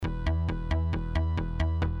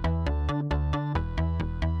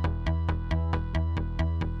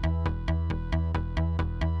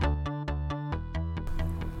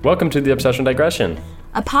Welcome to the Obsession Digression,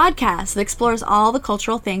 a podcast that explores all the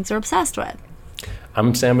cultural things we're obsessed with.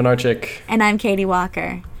 I'm Sam Benarchik. And I'm Katie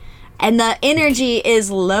Walker. And the energy is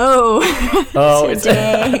low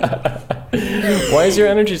today. Why is your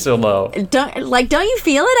energy so low? Don't you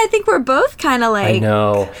feel it? I think we're both kind of like... I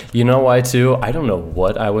know. You know why, too? I don't know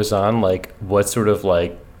what I was on, what sort of,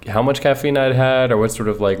 how much caffeine I'd had or what sort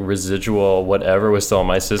of, residual whatever was still in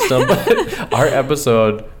my system. But our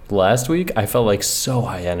episode last week, I felt like so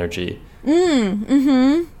high energy.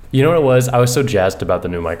 Mm-hmm. You know what it was? I was so jazzed about the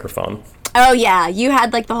new microphone. Oh, yeah. You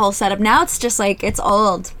had, the whole setup. Now it's just, it's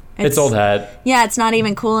old. It's old hat. Yeah, it's not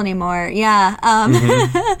even cool anymore. Yeah.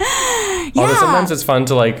 Mm-hmm. Yeah. Although sometimes it's fun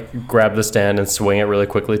to grab the stand and swing it really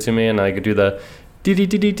quickly to me, and I could do the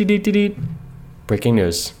dee-dee-dee-dee-dee-dee-dee. Breaking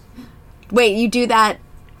news. Wait, you do that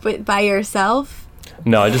by yourself?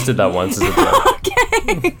 No, I just did that once as a joke.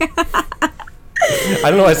 Okay. I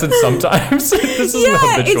don't know why I said sometimes. This is an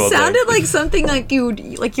habitual it sounded thing. Like something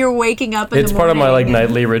you're waking up in it's the part morning. of my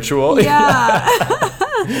nightly ritual. Yeah.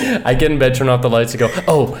 I get in bed, turn off the lights, and go,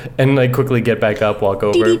 oh, and quickly get back up, walk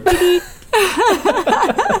over.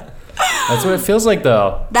 That's what it feels like,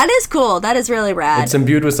 though. That is cool. That is really rad. It's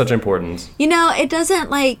imbued with such importance. You know, it doesn't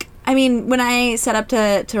when I set up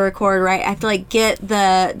to record, right, I have to get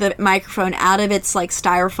the microphone out of its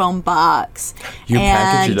styrofoam box. You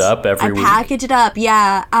package it up every week? I package it up,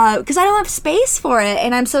 yeah, because I don't have space for it,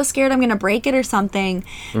 and I'm so scared I'm going to break it or something,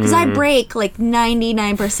 because I break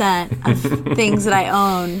 99% of things that I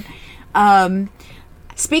own.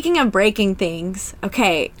 Speaking of breaking things,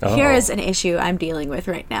 okay, Here is an issue I'm dealing with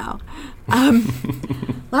right now.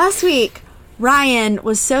 Last week, Ryan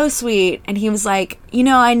was so sweet, and he was like,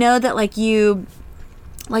 I know that you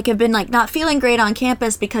have been not feeling great on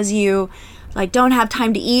campus because you don't have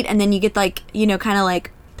time to eat, and then you get kind of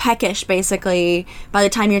peckish basically by the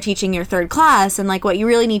time you're teaching your third class, and what you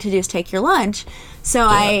really need to do is take your lunch. So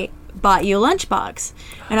I bought you a lunchbox,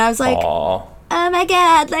 and I was like, aww. Oh my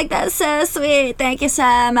god, that's so sweet. Thank you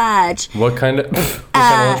so much. What kind of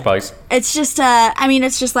lunchbox? It's just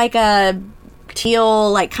it's just a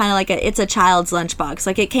teal, it's a child's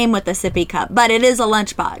lunchbox. It came with a sippy cup, but it is a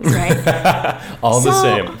lunchbox, right?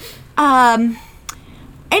 The same.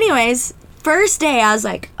 Anyways, first day I was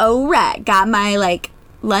oh right, got my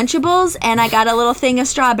Lunchables, and I got a little thing of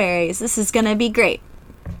strawberries. This is gonna be great.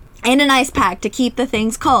 And an ice pack to keep the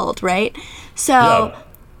things cold, right? So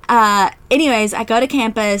anyways, I go to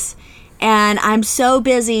campus, and I'm so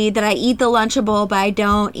busy that I eat the Lunchable, but I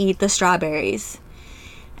don't eat the strawberries.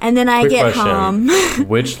 And then I get home.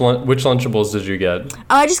 Which Lunchables did you get? Oh,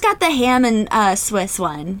 I just got the ham and Swiss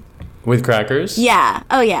one. With crackers? Yeah.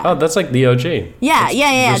 Oh, yeah. Oh, that's the OG.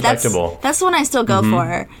 Yeah. Respectable. That's the one I still go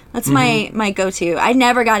for. That's my go-to. I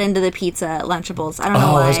never got into the pizza Lunchables. I don't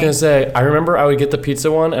know why. I was going to say, I remember I would get the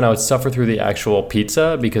pizza one, and I would suffer through the actual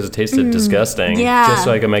pizza because it tasted disgusting. Yeah. Just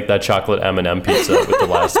so I could make that chocolate M&M pizza with the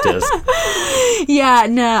last disc. Yeah,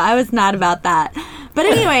 no, I was not about that. But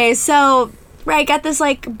anyway, so... Right, got this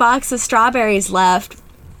box of strawberries left,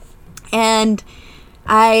 and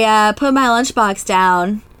I put my lunchbox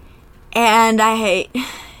down, and I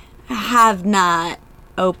have not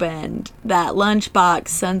opened that lunchbox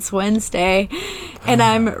since Wednesday, and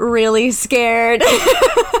I'm really scared.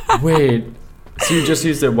 Wait, so you just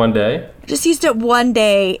used it one day? Just used it one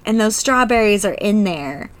day, and those strawberries are in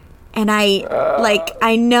there, and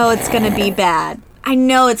I know it's gonna be bad. I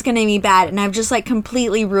know it's going to be bad, and I've just,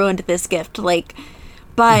 completely ruined this gift,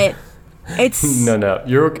 but it's...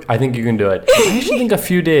 No, I think you can do it. I actually think a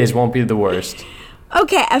few days won't be the worst.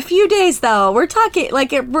 Okay, a few days, though. We're talking,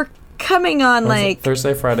 we're coming on,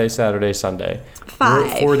 Thursday, Friday, Saturday, Sunday.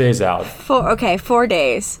 5. We're 4 days out. 4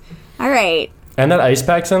 days. All right. And that ice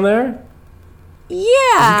pack's in there?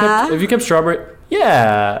 Yeah. If you kept strawberry...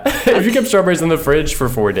 Yeah. If you kept strawberries in the fridge for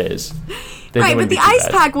 4 days... Right, but the ice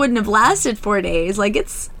pack wouldn't have lasted 4 days. I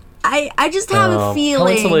just have a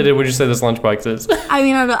feeling. How insulated would you say this lunchbox is? I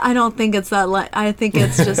mean, I don't think it's that. I think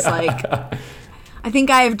it's just I think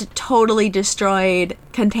I have totally destroyed,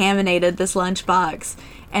 contaminated this lunchbox,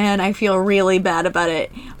 and I feel really bad about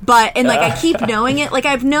it. But I keep knowing it.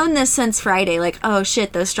 I've known this since Friday. Oh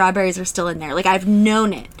shit, those strawberries are still in there. I've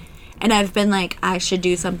known it. And I've been I should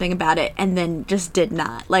do something about it, and then just did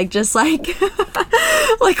not. Was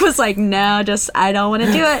no, I don't want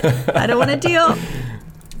to do it. I don't want to deal.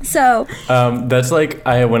 So. That's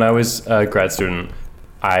when I was a grad student,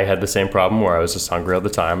 I had the same problem where I was just hungry all the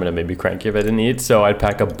time, and it made me cranky if I didn't eat. So I'd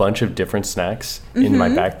pack a bunch of different snacks in my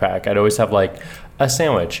backpack. I'd always have a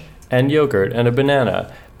sandwich and yogurt and a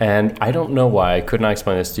banana And I don't know why, I could not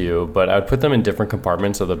explain this to you, but I would put them in different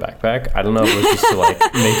compartments of the backpack. I don't know if it was just to like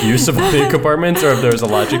make use of all the compartments or if there was a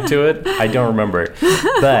logic to it. I don't remember.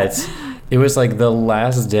 But it was like the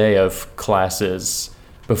last day of classes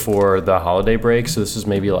before the holiday break. So this was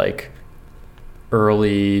maybe like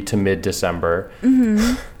early to mid-December.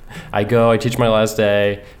 Mm-hmm. I teach my last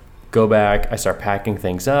day, go back, I start packing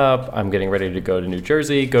things up. I'm getting ready to go to New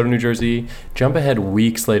Jersey, jump ahead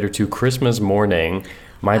weeks later to Christmas morning.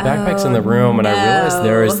 My backpack's in the room, and I realized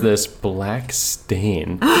there is this black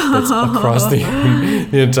stain that's across the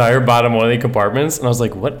entire bottom one of the compartments. And I was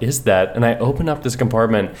like, what is that? And I open up this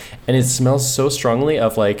compartment, and it smells so strongly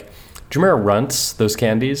of like, do you remember Runts, those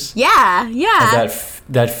candies? Yeah. Of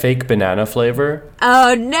that fake banana flavor.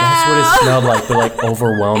 Oh, no. That's what it smelled like, but like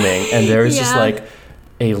overwhelming. And there was just like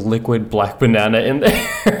a liquid black banana in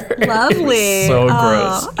there. Lovely. So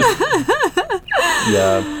gross.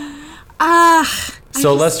 Yeah.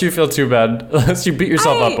 So lest you feel too bad, lest you beat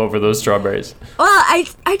yourself up over those strawberries. Well,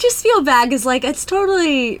 I just feel bad because, like, it's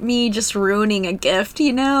totally me just ruining a gift,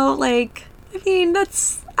 you know? Like, I mean,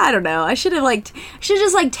 I don't know. I should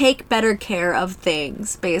just, like, take better care of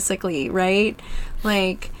things, basically, right?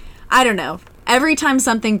 Like, I don't know. Every time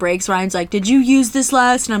something breaks, Ryan's like, did you use this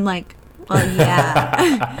last? And I'm like, well,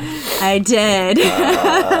 yeah, I did.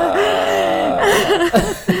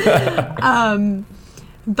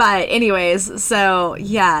 But anyways, so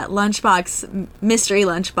yeah, mystery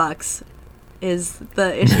lunchbox is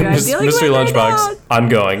the issue I'm dealing with. Mystery lunchbox,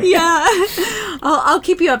 ongoing. Yeah, I'll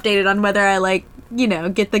keep you updated on whether I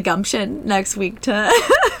get the gumption next week to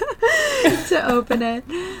to open it.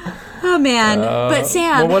 Oh man, but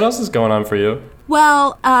Sam. Well, what else is going on for you?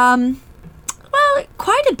 Well,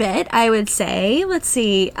 quite a bit, I would say. Let's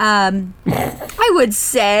see. I would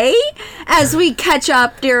say, as we catch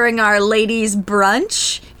up during our ladies'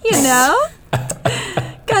 brunch,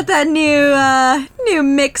 got that new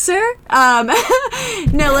mixer.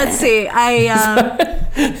 No, let's see.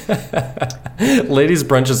 Ladies'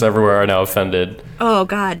 brunches everywhere are now offended. Oh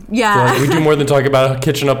God, yeah. Like, we do more than talk about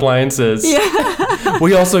kitchen appliances. Yeah.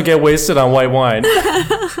 We also get wasted on white wine.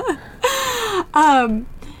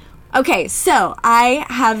 Okay, so I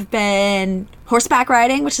have been horseback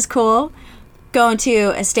riding, which is cool. Going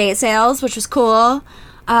to estate sales, which was cool.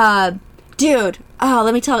 Dude,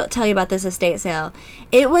 let me tell you about this estate sale.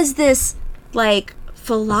 It was this, like,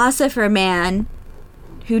 philosopher man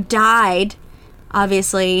who died,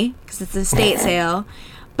 obviously, because it's an estate sale.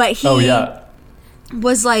 But he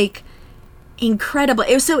was, like, incredible.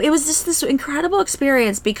 It was just this incredible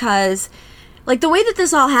experience because... like, the way that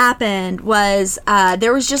this all happened was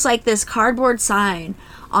there was just, like, this cardboard sign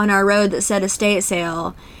on our road that said estate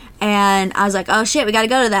sale. And I was like, oh, shit, we got to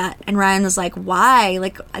go to that. And Ryan was like, why?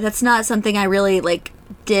 Like, that's not something I really, like,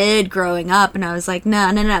 did growing up. And I was like,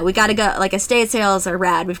 no, we got to go. Like, estate sales are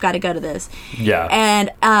rad. We've got to go to this. Yeah.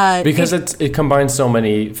 And because it combines so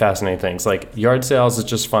many fascinating things. Like, yard sales is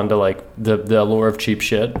just fun to, like, the allure of cheap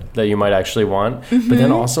shit that you might actually want. Mm-hmm. But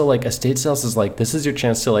then also, like, estate sales is like, this is your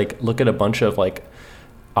chance to, like, look at a bunch of, like,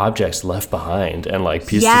 objects left behind and, like,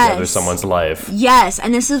 piece together someone's life. Yes.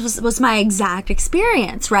 And this was my exact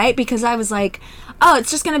experience, right? Because I was like, oh, it's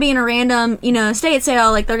just going to be in a random, estate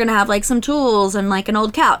sale. Like, they're going to have, like, some tools and, like, an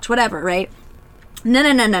old couch, whatever, right?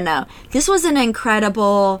 No. This was an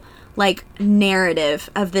incredible, like, narrative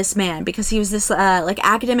of this man because he was this, like,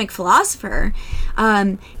 academic philosopher.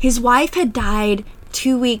 His wife had died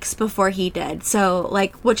 2 weeks before he did. So,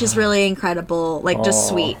 like, which is really incredible, like, just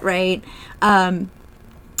sweet, right?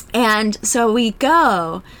 And so we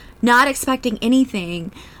go, not expecting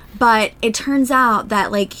anything, but it turns out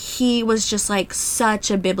that, like, he was just, like,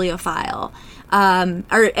 such a bibliophile, and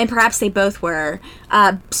perhaps they both were,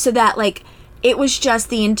 so that, like, it was just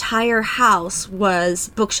the entire house was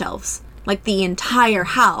bookshelves, like, the entire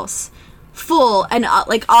house full, and,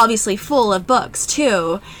 like, obviously full of books,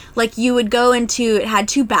 too. Like, you would go into, it had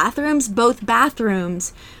 2 bathrooms, both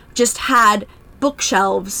bathrooms just had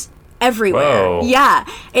bookshelves everywhere. Whoa. Yeah.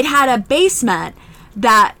 It had a basement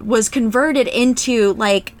that was converted into,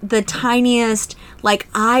 like, the tiniest, like,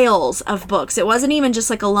 aisles of books. It wasn't even just,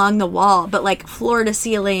 like, along the wall, but, like, floor to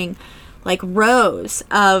ceiling, like, rows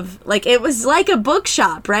of, like, it was like a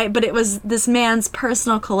bookshop, right? But it was this man's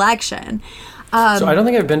personal collection. So I don't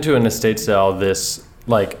think I've been to an estate sale this,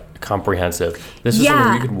 like, comprehensive. This is something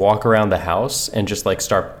where you could walk around the house and just, like,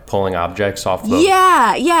 start pulling objects off the...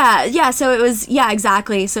 Yeah. So it was... Yeah,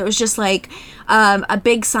 exactly. So it was just, like, a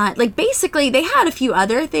big sign. Like, basically, they had a few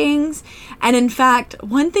other things. And, in fact,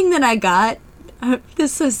 one thing that I got...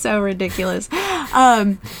 this is so ridiculous.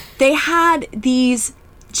 They had these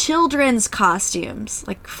children's costumes,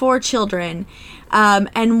 like for children.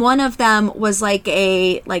 And one of them was like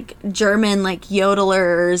a like German like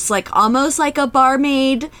yodelers, like almost like a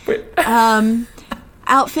barmaid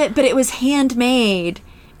outfit, but it was handmade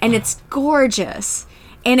and it's gorgeous.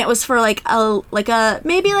 And it was for like a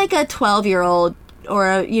maybe like a 12-year-old or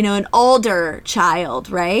an older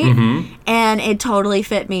child, right? Mm-hmm. And it totally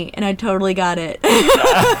fit me, and I totally got it.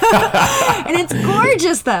 And it's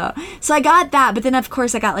gorgeous, though. So I got that, but then of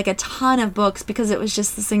course I got like a ton of books because it was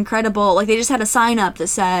just this incredible. Like they just had a sign up that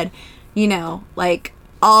said, like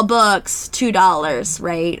all books $2,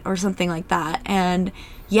 right, or something like that. And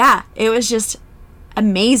yeah, it was just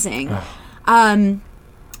amazing.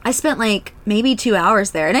 I spent like maybe 2 hours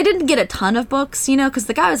there, and I didn't get a ton of books, because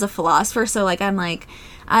the guy was a philosopher. So like, I'm like,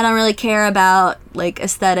 I don't really care about like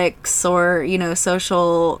aesthetics or,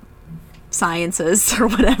 social sciences or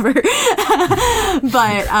whatever.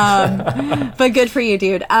 But good for you,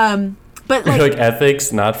 dude. But like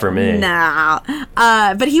ethics, not for me. Nah.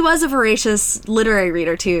 But he was a voracious literary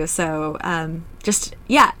reader too. So,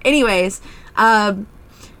 anyways.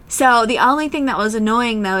 So the only thing that was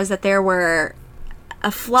annoying though is that there were a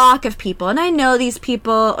flock of people, and I know these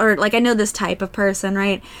people, or like I know this type of person,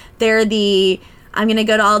 right? I'm gonna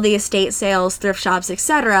go to all the estate sales, thrift shops,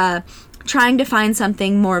 etc., trying to find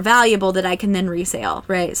something more valuable that I can then resale,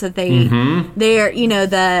 right? So they're they're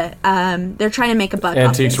trying to make a buck.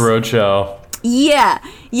 Antiques Roadshow. Yeah,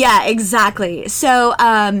 exactly. So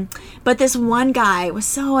but this one guy was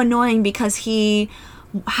so annoying because he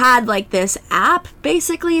had like this app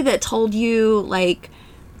basically that told you like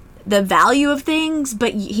the value of things,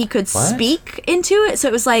 but he could speak into it. So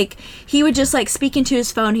it was like he would just like speak into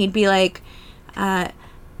his phone. He'd be like,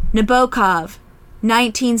 Nabokov,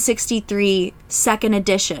 1963, second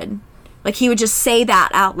edition. Like he would just say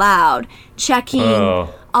that out loud, checking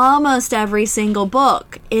almost every single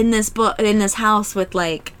book in this house with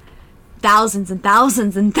like thousands and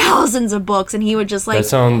thousands and thousands of books, and he would just like, that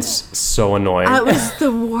sounds so annoying. It was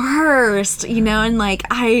the worst, and like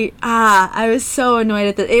I was so annoyed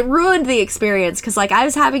at that. It ruined the experience because like I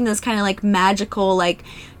was having this kind of like magical, like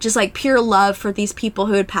just like pure love for these people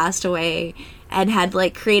who had passed away and had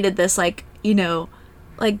like created this like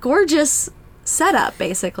like gorgeous setup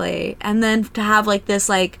basically, and then to have like this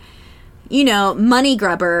like money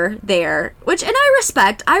grubber there, which, and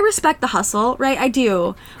I respect the hustle, right? I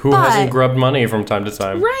do. Who hasn't grubbed money from time to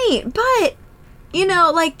time? Right. But,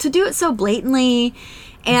 like to do it so blatantly,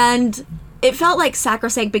 and it felt like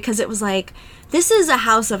sacrosanct because it was like, this is a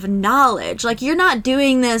house of knowledge. Like you're not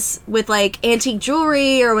doing this with like antique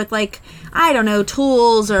jewelry or with like, I don't know,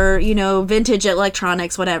 tools or, vintage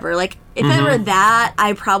electronics, whatever. Like if it were that,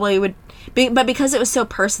 I probably would be, but because it was so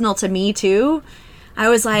personal to me too, I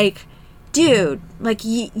was like, dude, like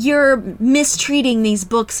you're mistreating these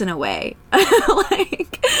books in a way.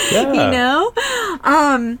 Like,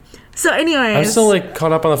 so anyways, I'm still like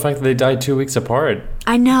caught up on the fact that they died 2 weeks apart.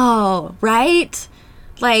 I know, right?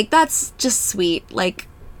 Like that's just sweet. Like,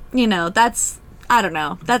 I don't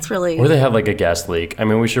know. That's really... Or they had like a gas leak. I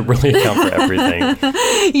mean, we should really account for everything.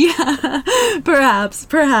 Yeah, perhaps.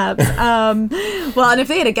 Well, and if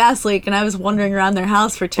they had a gas leak and I was wandering around their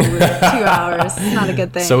house for 2 hours, it's not a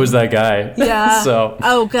good thing. So is that guy. Yeah. So.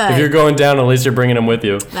 Oh, good. If you're going down, at least you're bringing him with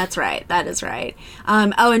you. That's right. That is right.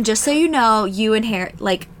 And just so you know, you inherit...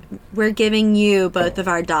 Like, we're giving you both of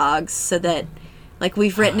our dogs so that... Like,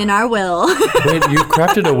 we've written in our will. Wait, you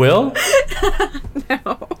crafted a will?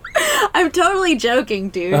 No. I'm totally joking,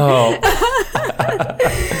 dude. Oh.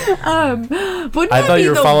 I thought you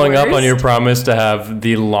were following up on your promise to have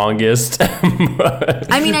the longest,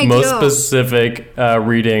 most specific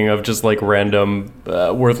reading of just like random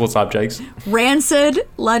worthless objects. Rancid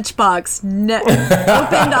lunchbox.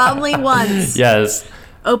 Opened only once. Yes.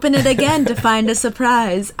 Open it again to find a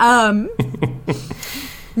surprise.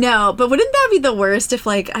 No, but wouldn't that be the worst if,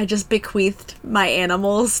 like, I just bequeathed my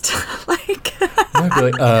animals to, like... I'd be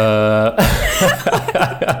like,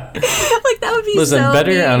 like, that would be Listen,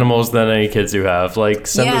 better your animals than any kids you have. Like,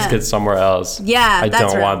 send those kids somewhere else. Yeah, I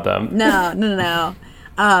don't want them. No.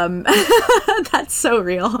 That's so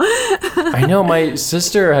real. I know, my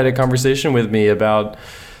sister had a conversation with me about...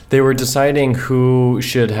 They were deciding who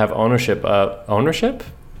should have ownership.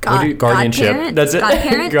 Guardianship. That's it.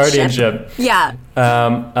 Guardianship. Yeah.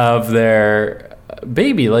 Of their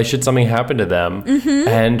baby. Like, should something happen to them? Mm-hmm.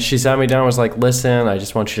 And she sat me down and was like, listen, I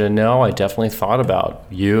just want you to know I definitely thought about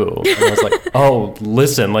you. And I was like, oh,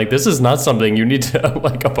 listen, like, this is not something you need to,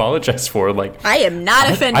 like, apologize for. Like, I am not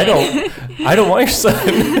offended. I don't want your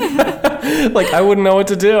son. Like, I wouldn't know what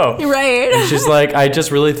to do. Right. And she's like, I just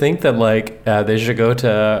really think that, like, they should go to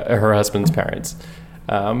her husband's parents.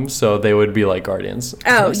 So they would be like guardians.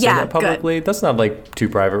 Can I say that publicly? Good. That's not like too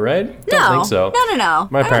private, right? Don't think so. No.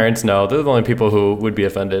 My parents know. They're the only people who would be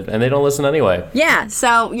offended, and they don't listen anyway. Yeah,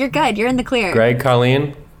 so you're good. You're in the clear. Greg,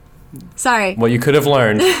 Colleen. Sorry. What you could have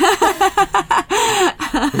learned.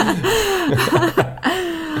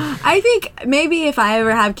 I think maybe if I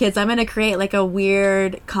ever have kids, I'm going to create like a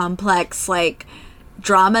weird, complex, like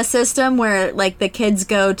drama system where like the kids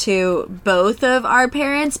go to both of our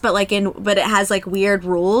parents, but it has like weird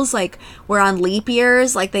rules. Like we're on leap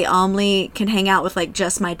years, like they only can hang out with like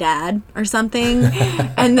just my dad or something.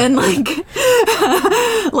 And then like,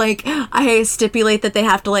 like I stipulate that they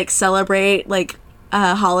have to like celebrate like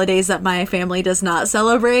holidays that my family does not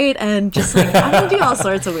celebrate, and just like I'm gonna do all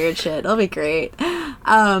sorts of weird shit. It'll be great.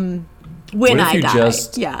 When I die,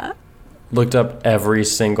 just looked up every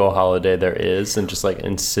single holiday there is and just like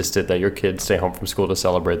insisted that your kids stay home from school to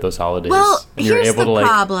celebrate those holidays. Well, and you're here's able the to,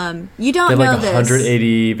 problem. You don't know know like this.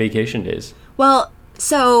 180 vacation days. Well,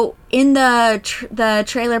 so in the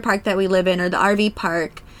trailer park that we live in, or the RV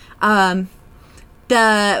park,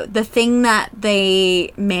 the thing that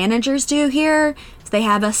the managers do here is they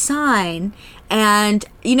have a sign. And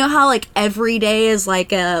you know how like every day is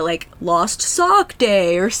like a like lost sock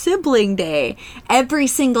day or sibling day? Every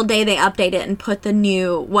single day they update it and put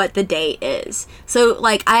what the date is. So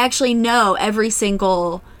like I actually know every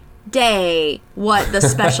single day what the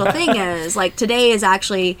special thing is. Like today is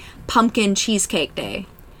actually pumpkin cheesecake day.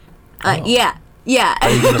 Yeah. Are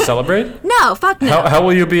you going to celebrate? No, fuck no. How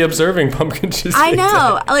will you be observing pumpkin cheesecake I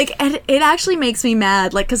know. day? Like, it actually makes me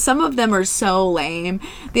mad. Like, because some of them are so lame.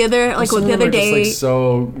 The other, like, the other day. Just, like,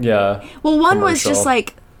 so, yeah. Well, one was just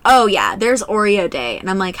like, oh, yeah, there's Oreo Day. And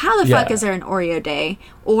I'm like, how the fuck is there an Oreo Day?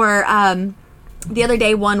 Or the other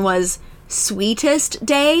day, one was Sweetest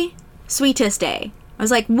Day. I was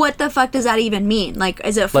like, what the fuck does that even mean? Like,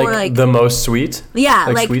 is it for, like... the most sweet? Yeah,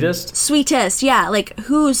 like sweetest? Sweetest, yeah. Like,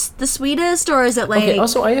 who's the sweetest, or is it, like... Okay,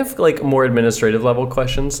 also, I have, like, more administrative level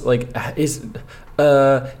questions. Like, do you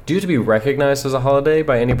have to be recognized as a holiday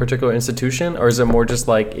by any particular institution? Or is it more just,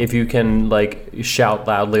 like, if you can, like, shout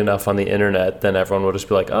loudly enough on the internet, then everyone will just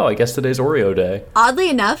be like, oh, I guess today's Oreo Day? Oddly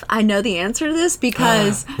enough, I know the answer to this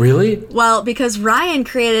because... Really? Well, because Ryan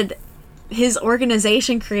his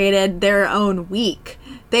organization created their own week.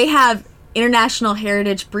 They have International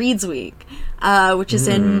Heritage Breeds Week, which is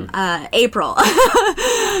in April.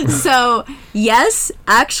 So, yes,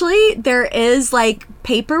 actually, there is, like,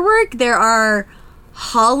 paperwork. There are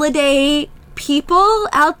holiday people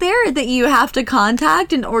out there that you have to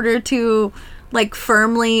contact in order to, like,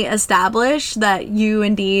 firmly establish that you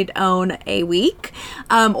indeed own a week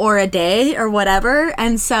or a day or whatever.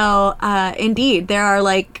 And so, indeed, there are,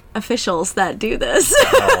 like, officials that do this.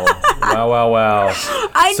 Wow.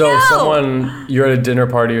 I know. So if you're at a dinner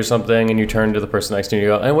party or something and you turn to the person next to you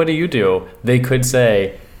and you go, and what do you do? They could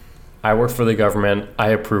say, I work for the government. I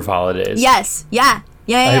approve holidays. Yes. Yeah.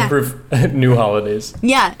 I approve new holidays.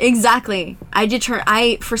 Yeah, exactly.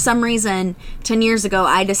 For some reason, 10 years ago,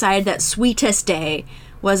 I decided that Sweetest Day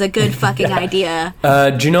was a good fucking idea.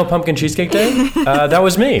 Do you know Pumpkin Cheesecake Day? That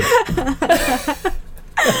was me.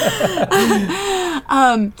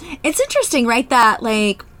 It's interesting, right, that,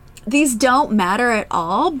 like, these don't matter at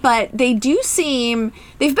all, but they've been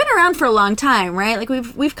around for a long time, right? Like,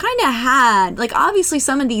 we've kind of had, like, obviously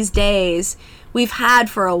some of these days we've had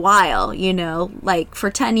for a while, you know, like for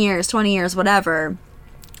 10 years, 20 years, whatever.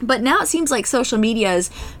 But now it seems like social media is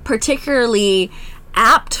particularly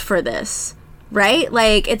apt for this, right?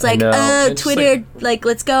 Like, it's like, Twitter, like,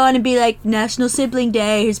 let's go on and be like, National Sibling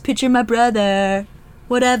Day, here's a picture of my brother,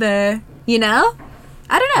 whatever, you know?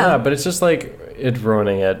 I don't know. Yeah, but it's just like, it's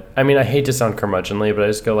ruining it. I mean, I hate to sound curmudgeonly, but I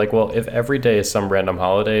just go like, well, if every day is some random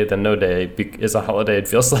holiday, then no day is a holiday, it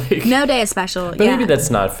feels like. No day is special, But maybe that's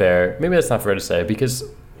not fair. Maybe that's not fair to say, because,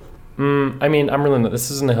 I mean, this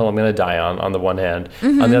isn't a hill I'm going to die on the one hand.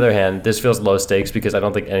 Mm-hmm. On the other hand, this feels low stakes because I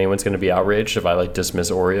don't think anyone's going to be outraged if I, like, dismiss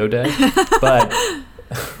Oreo Day. But...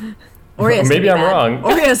 Maybe I'm wrong.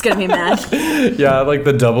 Oreo's gonna be mad. Yeah, like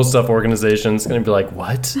the Double Stuff organization's gonna be like,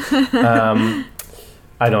 what?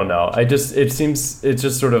 I don't know. It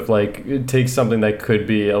just sort of like, it takes something that could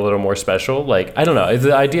be a little more special. Like, I don't know.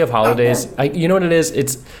 The idea of holidays, you know what it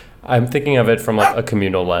is? I'm thinking of it from like a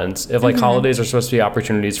communal lens. If like holidays are supposed to be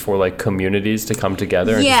opportunities for like communities to come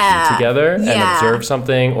together and just be together and observe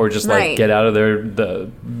something, or just like get out of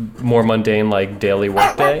the more mundane like daily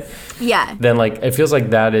workday. Yeah. Then like it feels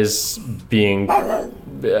like that is being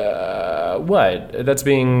that's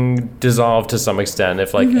being dissolved to some extent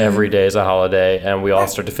if like every day is a holiday and we all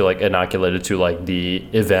start to feel like inoculated to like the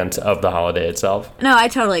event of the holiday itself. No, I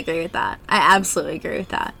totally agree with that. I absolutely agree with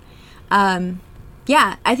that.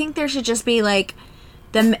 Yeah, I think there should just be like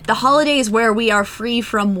the holidays where we are free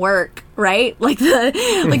from work, right? Like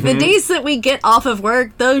the days that we get off of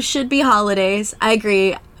work, those should be holidays. I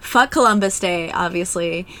agree. Fuck Columbus Day,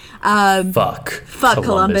 obviously. Fuck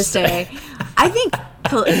Columbus Day. I think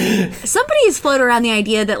somebody's floated around the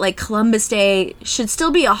idea that like Columbus Day should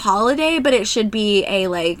still be a holiday, but it should be a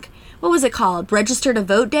like, what was it called? Register to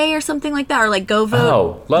Vote Day or something like that, or like Go Vote.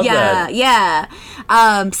 Oh, love that. Yeah.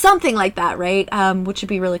 Something like that, right? Which would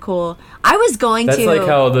be really cool. I was going That's to. like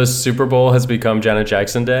how the Super Bowl has become Janet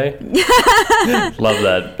Jackson Day. Love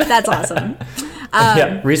that. That's awesome.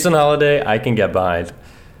 Yeah, recent holiday I can get behind.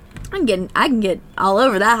 I can get all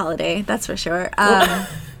over that holiday. That's for sure. What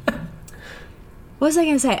was I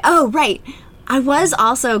going to say? Oh, right. I was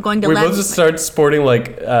also going to We both just start sporting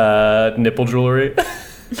like nipple jewelry.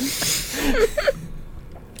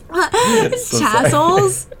 It's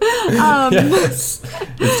tassels. Yes.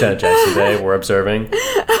 It's Janet Jackson Day. We're observing.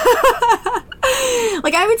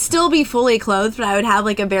 Like I would still be fully clothed, but I would have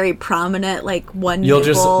like a very prominent like one. You'll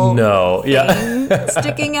just no, yeah,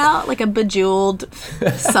 sticking out like a bejeweled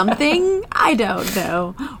something. I don't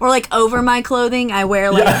know. Or like over my clothing, I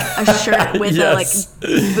wear like a shirt with a like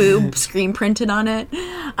boob screen printed on it.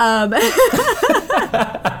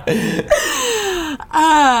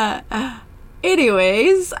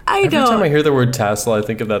 Anyways, Every time I hear the word tassel, I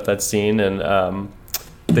think of that scene in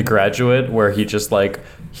The Graduate where he just like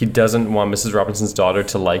he doesn't want Mrs. Robinson's daughter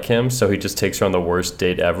to like him, so he just takes her on the worst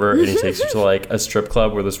date ever, and he takes her to like a strip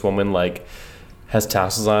club where this woman like has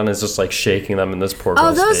tassels on and is just like shaking them in this poor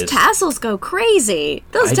girl's those face. tassels go crazy.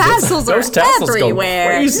 Those tassels are everywhere.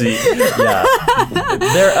 Go crazy. Yeah,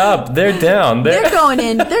 they're up, they're down, they're going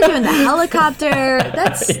in. They're doing the helicopter.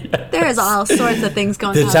 There's all sorts of things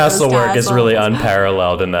going on. The Tassel-Work is really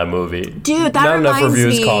unparalleled in that movie. Dude, that not reminds enough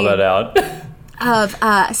reviews me call that out.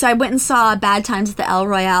 So I went and saw Bad Times at the El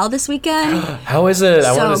Royale this weekend. How is it?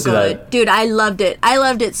 I want to see that. Dude, I loved it. I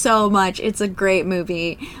loved it so much. It's a great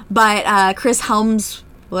movie. But Chris Helmsman,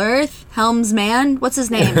 what's his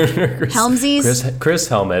name? Helmsies? Chris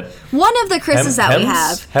Helmet. One of the Chris's that we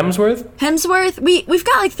have. Hemsworth? We've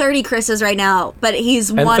got like 30 Chris's right now, but he's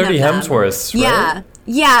and one of them. 30 Hemsworths, right?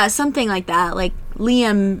 Yeah, something like that. Like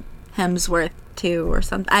Liam Hemsworth too or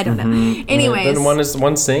something. I don't know. Anyways. Then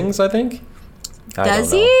one sings, I think.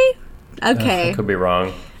 Does he? Okay. I could be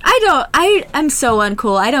wrong. I'm so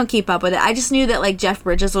uncool. I don't keep up with it. I just knew that like Jeff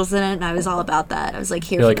Bridges was in it, and I was all about that. I was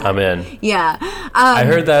like, You're like, I'm in. Yeah. I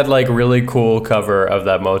heard that like really cool cover of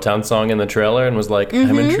that Motown song in the trailer, and was like,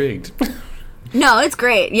 I'm intrigued. No, it's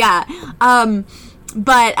great. Yeah.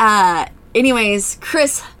 But anyways,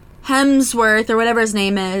 Chris Hemsworth or whatever his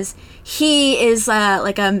name is, he is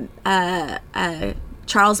like a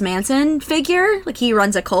Charles Manson figure. Like he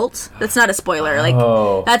runs a cult. That's not a spoiler. Like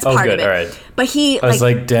that's part of it. All right. But he I was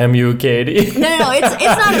like, damn you, Katie. No, it's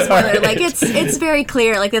not a spoiler. Right. Like it's very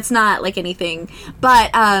clear. Like it's not like anything.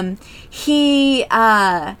 But he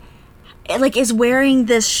like is wearing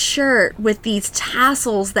this shirt with these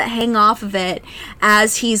tassels that hang off of it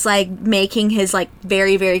as he's like making his like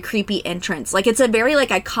very, very creepy entrance. Like it's a very like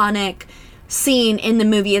iconic scene in the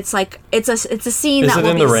movie. It's like it's a scene that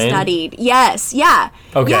will be studied. Yes, yeah.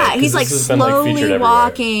 Okay. Yeah, he's like slowly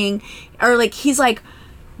walking, or like he's like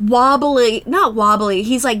not wobbly.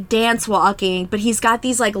 He's like dance walking, but he's got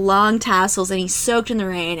these like long tassels and he's soaked in the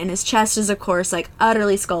rain, and his chest is of course like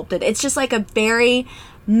utterly sculpted. It's just like a very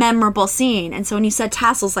memorable scene. And so when you said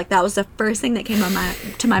tassels, like that was the first thing that came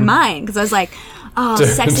to my mind, because I was like, oh,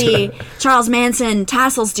 sexy Charles Manson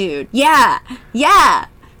tassels dude. Yeah.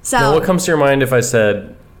 So now, what comes to your mind if I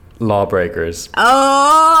said Lawbreakers?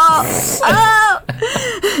 I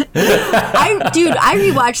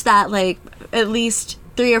rewatched that like at least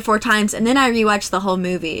 3 or 4 times, and then I rewatched the whole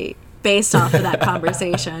movie based off of that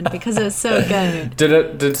conversation because it was so good. Did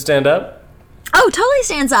it stand up? Oh, totally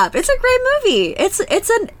stands up. It's a great movie.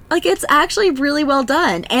 It's actually really well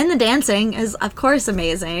done, and the dancing is of course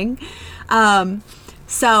amazing. So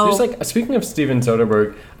there's like, speaking of Steven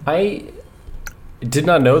Soderbergh, I did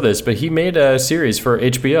not know this, but he made a series for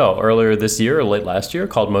HBO earlier this year or late last year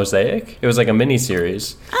called Mosaic. It was like a mini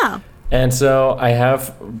series. Oh. And so I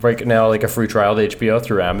have right now like a free trial to HBO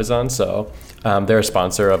through Amazon. So they're a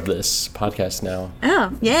sponsor of this podcast now.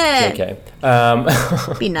 Oh, yeah. Okay.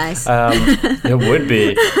 Be nice. It would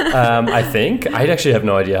be. I think. I actually have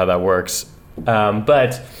no idea how that works.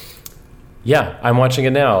 But yeah, I'm watching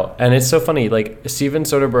it now. And it's so funny. Like, Steven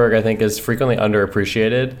Soderbergh, I think, is frequently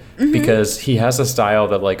underappreciated because he has a style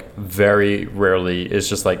that, like, very rarely is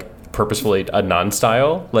just, like, purposefully a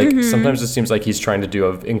non-style. Like, sometimes it seems like he's trying to do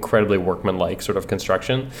an incredibly workmanlike sort of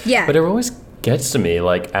construction. Yeah. But it always gets to me,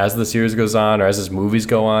 like, as the series goes on or as his movies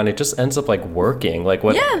go on, it just ends up, like, working. Like,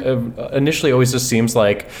 what initially always just seems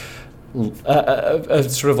like a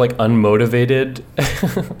sort of, like, unmotivated,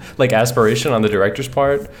 like, aspiration on the director's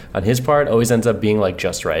part, on his part, always ends up being, like,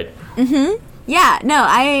 just right. Mm-hmm. Yeah, no,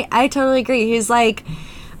 I totally agree. He's like,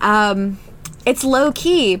 it's low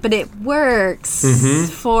key, but it works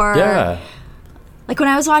for... Yeah. Like, when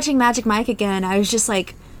I was watching Magic Mike again, I was just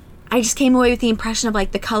like, I just came away with the impression of,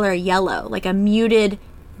 like, the color yellow, like a muted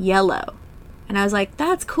yellow. And I was like,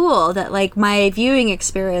 that's cool that, like, my viewing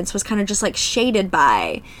experience was kind of just, like, shaded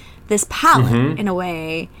by this palette in a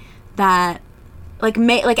way that, like,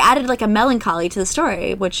 added, like, a melancholy to the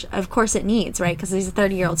story, which, of course, it needs, right? Because he's a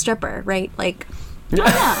 30-year-old stripper, right? Like, oh,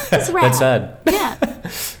 yeah, that's rad. That's sad. Yeah.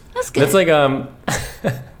 That's good. That's like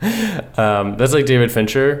that's like David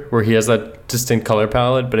Fincher, where he has that distinct color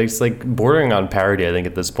palette, but it's like bordering on parody, I think,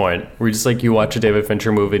 at this point. Where you just like you watch a David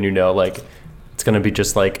Fincher movie and you know like it's gonna be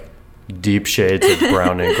just like deep shades of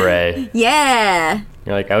brown and gray. Yeah.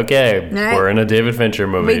 You're like, okay, right. We're in a David Fincher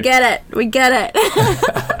movie. We get it.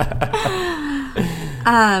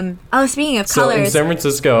 Speaking of colors. So in San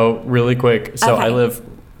Francisco, really quick. So I live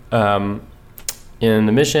in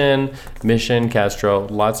the Mission, Castro,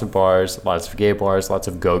 lots of bars, lots of gay bars, lots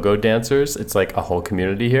of go-go dancers. It's like a whole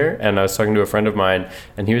community here. And I was talking to a friend of mine,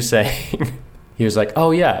 and he was saying, he was like,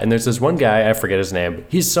 oh yeah, and there's this one guy, I forget his name.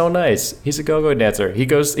 He's so nice. He's a go-go dancer. He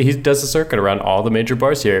does a circuit around all the major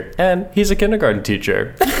bars here, and he's a kindergarten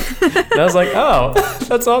teacher. And I was like, oh,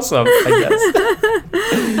 that's awesome, I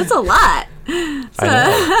guess. That's a lot.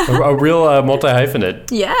 I know. A real multi-hyphenate.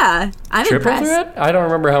 Yeah, I'm Triple impressed. threat? I don't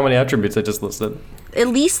remember how many attributes I just listed. At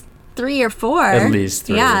least 3 or 4. At least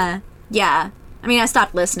 3. Yeah. I mean, I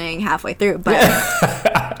stopped listening halfway through, but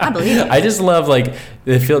I believe it. I just love, like,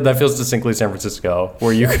 that feels distinctly San Francisco,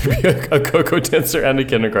 where you could be a go-go dancer and a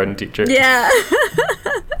kindergarten teacher. Yeah.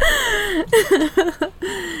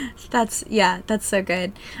 That's so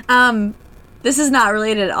good. This is not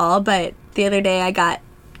related at all, but the other day I got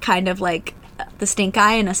kind of like the stink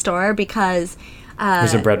eye in a store because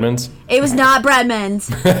was it Breadman's? It was not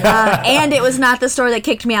Breadman's. And it was not the store that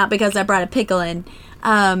kicked me out because I brought a pickle in.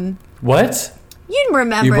 What? You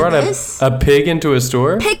remember you brought this? A pig into a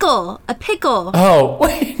store? A pickle. Oh,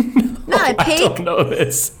 wait, no, not a pig. I don't know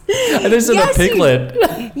this. This is a piglet.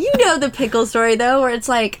 You know the pickle story though, where it's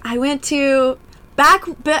like I went to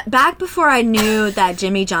back before I knew that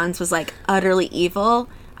Jimmy John's was like utterly evil.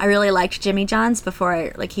 I really liked Jimmy John's before I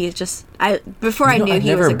knew he was a garbage. I've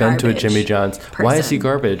never been to a Jimmy John's. Person. Why is he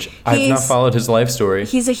garbage? I've not followed his life story.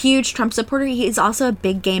 He's a huge Trump supporter. He's also a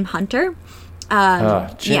big game hunter.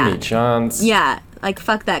 Jimmy John's. Yeah, like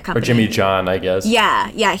fuck that company. Or Jimmy John, I guess. Yeah,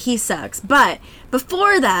 he sucks. But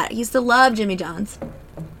before that, he used to love Jimmy John's.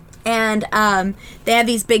 And they have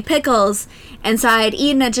these big pickles. And so I had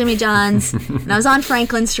eaten at Jimmy John's, and I was on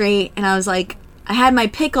Franklin Street, and I was like, I had my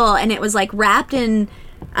pickle, and it was like wrapped in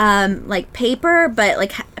like paper, but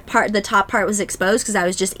like the top part was exposed because I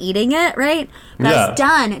was just eating it, right? But I was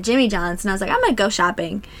done at Jimmy John's, and I was like, I'm gonna go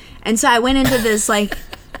shopping. And so I went into this like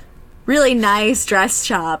really nice dress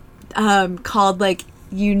shop called like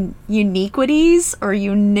Uniquities or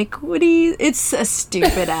Uniquities. It's a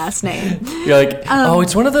stupid ass name. You're like,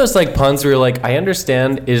 it's one of those like puns where you're like, I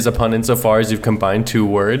understand it is a pun insofar as you've combined 2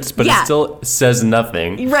 words, but it still says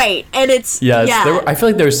nothing. Right, and it's I feel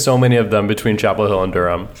like there's so many of them between Chapel Hill and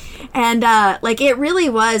Durham. And like it really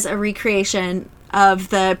was a recreation of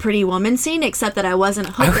the Pretty Woman scene, except that I wasn't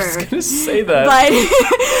a hooker. I was gonna say that, but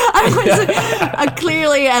I was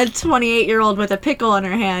clearly a 28-year-old with a pickle in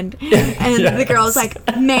her hand, and the girl was like,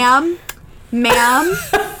 "Ma'am, you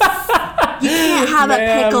can't have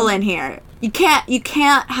a pickle in here. You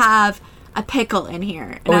can't have a pickle in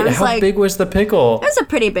here." And I was how big was the pickle? It was a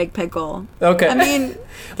pretty big pickle. Okay, I mean,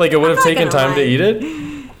 like it would have taken time to eat it.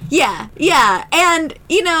 Yeah, and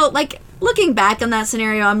like. Looking back on that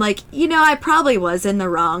scenario, I'm like, I probably was in the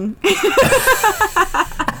wrong. At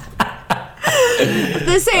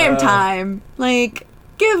the same time, like,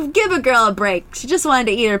 give a girl a break. She just wanted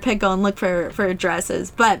to eat her pickle and look for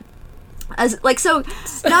dresses. But,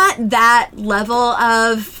 not that level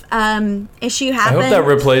of issue happened. I hope that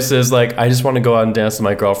replaces, like, I just want to go out and dance with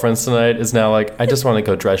my girlfriends tonight is now, like, I just want to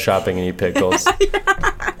go dress shopping and eat pickles.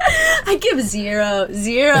 I give zero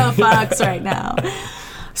fucks right now.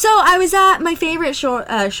 So I was at my favorite store,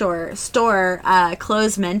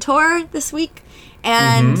 Clothes Mentor, this week,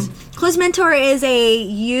 and Clothes Mentor is a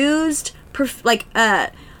used,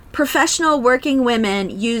 professional working women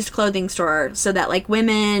used clothing store, so that like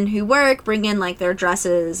women who work bring in like their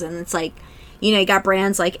dresses, and it's like, you got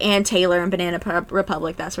brands like Ann Taylor and Banana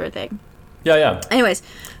Republic, that sort of thing. Yeah. Anyways,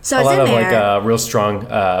 so I A was lot in of there. like real strong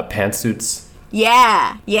pantsuits.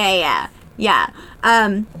 Yeah. So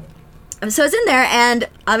I was in there, and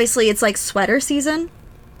obviously it's like sweater season.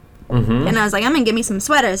 Mm-hmm. And I was like, I'm gonna get me some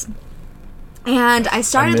sweaters. And I I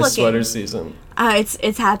started miss looking. sweater season.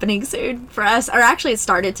 It's happening soon for us. Or actually, it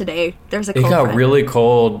started today. There's a It cold got front. really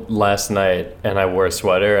cold last night, and I wore a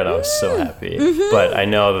sweater, and I was so happy. But I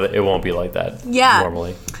know that it won't be like that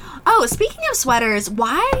normally. Oh, speaking of sweaters, so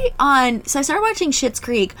I started watching Schitt's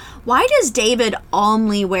Creek. Why does David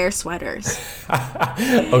only wear sweaters?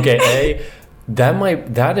 Okay,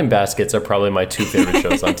 that and Baskets are probably my two favorite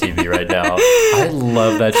shows on TV right now. I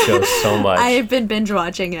love that show so much. I have been binge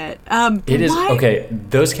watching it. It is why? okay.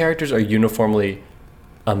 Those characters are uniformly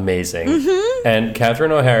amazing, and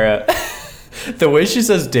Catherine O'Hara. The way she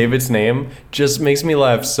says David's name just makes me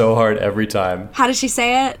laugh so hard every time. How does she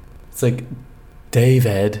say it? It's like,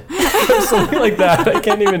 David. Something like that. I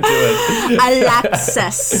can't even do it.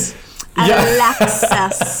 Alexis.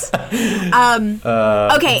 Alexis.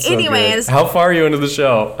 Okay, So anyways. good. How far are you into the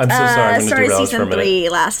show? I'm so sorry. I'm going to Started derail us for a season minute. 3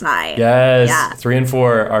 last night. Yes. Yeah. 3 and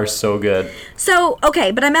 4 are so good. So,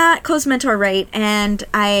 okay, but I'm at Close Mentor Rate, and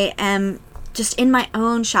I am just in my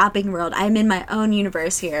own shopping world. I'm in my own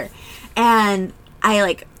universe here. And I,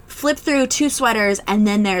 like, flip through 2 sweaters, and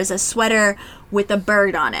then there's a sweater with a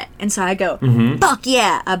bird on it. And so I go, fuck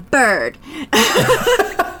yeah, a bird.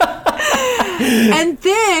 And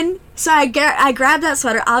then, so I grab that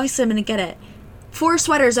sweater. Obviously, I'm going to get it. 4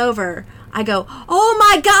 sweaters over, I go, oh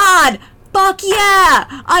my God, fuck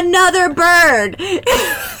yeah, another bird.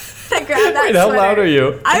 I grab that Wait, how sweater. loud are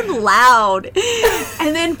you? I'm loud.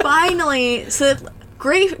 And then finally, so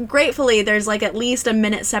gratefully, there's like at least a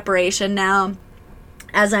minute separation now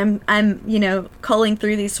as I'm culling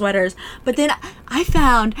through these sweaters. But then I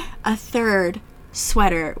found a third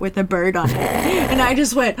sweater with a bird on it, and I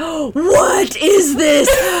just went, what is this?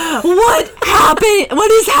 What happened?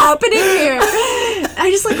 What is happening here? I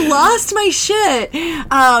just like lost my shit,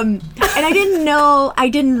 and I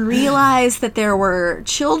didn't realize that there were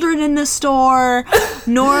children in the store,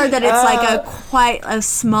 nor that it's like a quite a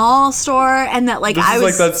small store, and that like This is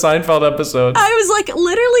like that Seinfeld episode. I was like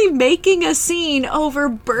literally making a scene over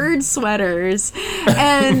bird sweaters.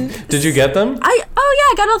 And Did you get them? I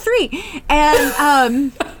got all 3.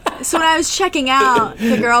 And so when I was checking out,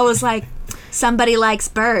 the girl was like, somebody likes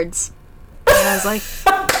birds. And I was like,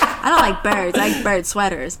 I don't like birds. I like bird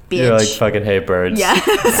sweaters, bitch. You're like, fucking hate birds. Yeah.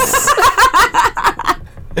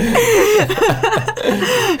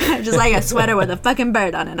 Just like a sweater with a fucking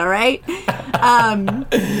bird on it, all right?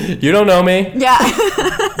 You don't know me. Yeah.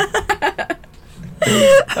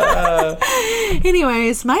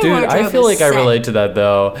 Anyways, my Dude, wardrobe I feel is like I set. relate to that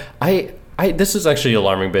though. This is actually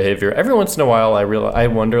alarming behavior. Every once in a while, I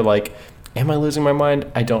wonder like, am I losing my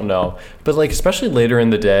mind? I don't know. But like, especially later in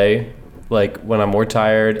the day, like when I'm more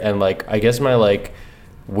tired and like, I guess my like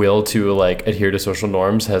will to like adhere to social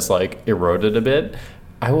norms has like eroded a bit.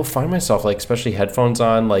 I will find myself like, especially headphones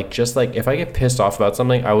on, like just like if I get pissed off about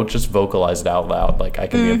something, I will just vocalize it out loud. Like I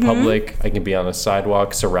can be in public, I can be on a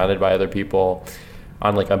sidewalk surrounded by other people,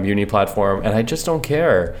 on like a muni platform, and I just don't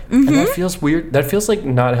care. And that feels weird. That feels like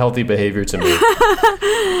not healthy behavior to me.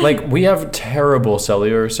 Like we have terrible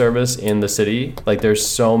cellular service in the city. Like there's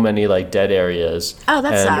so many like dead areas. Oh,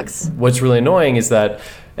 that And sucks. What's really annoying is that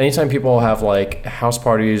anytime people have like house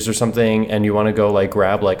parties or something and you want to go like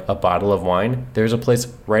grab like a bottle of wine, there's a place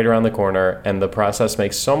right around the corner, and the process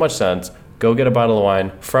makes so much sense. Go get a bottle of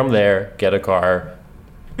wine, from there get a car,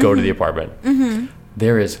 go to the apartment.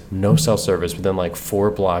 There is no cell service within like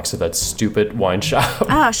 4 blocks of that stupid wine shop.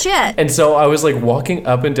 Oh, shit. And so I was like walking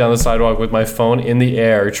up and down the sidewalk with my phone in the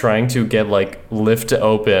air trying to get like lift to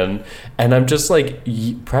open, and I'm just like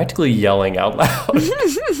practically yelling out loud.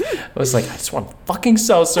 I was like, I just want fucking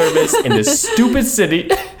cell service in this stupid city.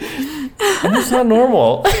 And it's not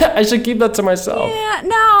normal. I should keep that to myself. Yeah,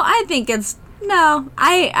 no, I think it's... No,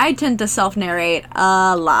 I tend to self-narrate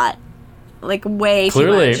a lot. Like, way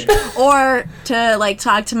Clearly. too much. Or to, like,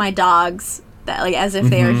 talk to my dogs that, like, as if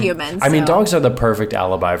they are humans. I mean, so. dogs are the perfect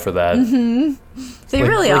alibi for that. They Like,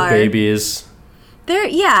 really like are. babies. They're,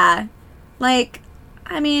 yeah. Like,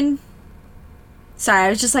 I mean... Sorry, I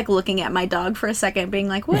was just, like, looking at my dog for a second, being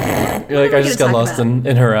like, what? You're like, I just got lost in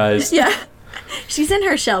her eyes. Yeah. She's in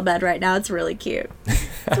her shell bed right now. It's really cute.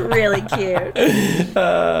 It's really cute.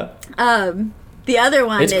 The other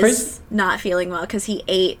one It's is crazy. not feeling well because he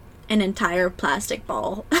ate an entire plastic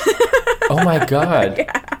ball. Oh my god.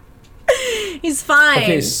 He's fine.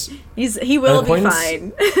 Okay, He will an be acquaintance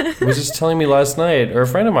fine. was just telling me last night, or a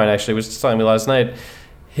friend of mine actually was just telling me last night,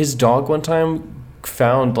 his dog one time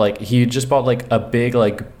found like he just bought like a big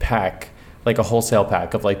like pack like a wholesale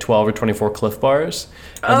pack of like 12 or 24 Cliff Bars.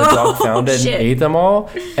 And the dog found it shit. and ate them all.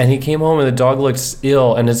 And he came home and the dog looked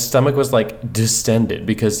ill and his stomach was like distended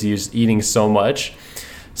because he was eating so much.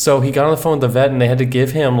 So he got on the phone with the vet and they had to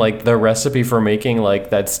give him like the recipe for making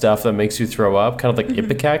like that stuff that makes you throw up, kind of like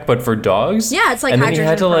Ipecac, but for dogs. Yeah, it's like and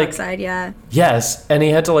hydrogen peroxide, like, yeah. Yes, and he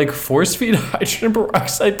had to like force feed hydrogen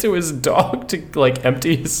peroxide to his dog to like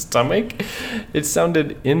empty his stomach. It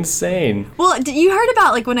sounded insane. Well, you heard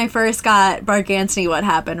about like when I first got Bargansky what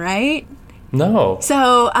happened, right? No.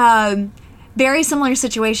 So, very similar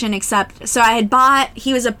situation, except so I had bought.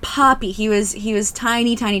 He was a puppy. He was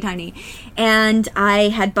tiny, tiny, tiny, and I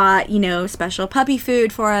had bought special puppy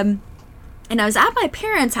food for him. And I was at my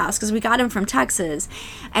parents' house because we got him from Texas,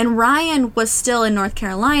 and Ryan was still in North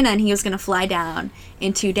Carolina, and he was going to fly down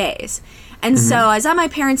in 2 days. And so I was at my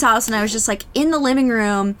parents' house, and I was just like in the living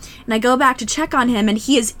room, and I go back to check on him, and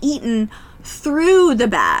he has eaten through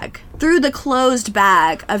the closed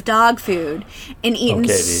bag of dog food and eaten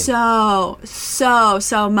so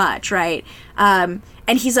much, right? And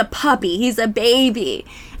he's a puppy, he's a baby.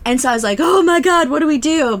 And so I was like, oh my God, what do we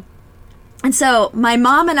do? And so my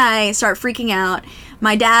mom and I start freaking out.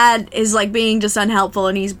 My dad is like being just unhelpful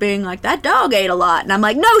and he's being like, that dog ate a lot. And I'm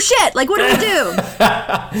like, no shit, like what do we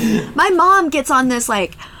do? My mom gets on this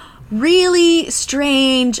like really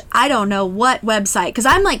strange, I don't know what website, because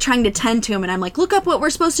I'm like trying to tend to him and I'm like, look up what we're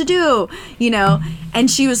supposed to do, and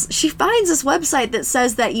she finds this website that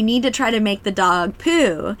says that you need to try to make the dog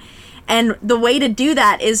poo, and the way to do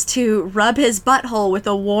that is to rub his butthole with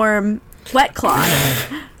a warm wet cloth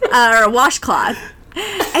or a washcloth.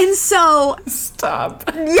 And so stop.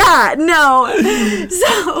 Yeah, no.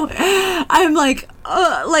 So I'm like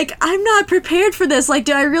I'm not prepared for this. Like,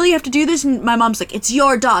 do I really have to do this? And my mom's like, it's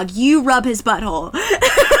your dog. You rub his butthole.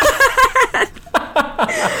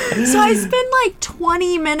 So I spend like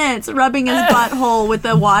 20 minutes rubbing his butthole with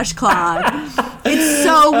a washcloth. It's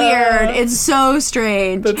so weird. It's so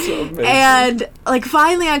strange. That's so amazing. And like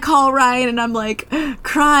finally I call Ryan and I'm like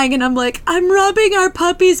crying and I'm like, I'm rubbing our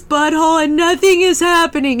puppy's butthole and nothing is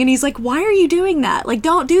happening. And he's like, why are you doing that? Like,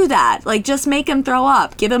 don't do that. Like, just make him throw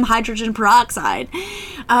up. Give him hydrogen peroxide.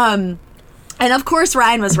 And of course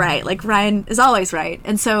Ryan was right. Like, Ryan is always right.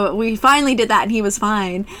 And so we finally did that and he was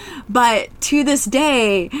fine. But to this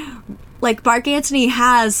day, like, Bark Anthony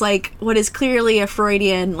has like what is clearly a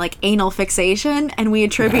Freudian like anal fixation, and we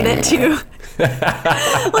attribute it to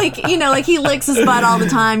like, like he licks his butt all the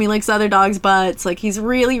time. He licks other dogs' butts. Like, he's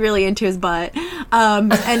really, really into his butt.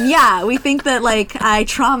 And yeah, we think that like I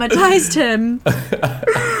traumatized him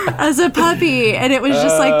as a puppy, and it was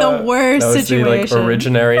just like the worst that was situation. The like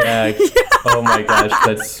originary act. Yeah. Oh my gosh,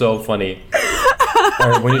 that's so funny. All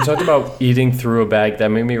right, when you talked about eating through a bag, that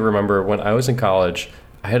made me remember when I was in college,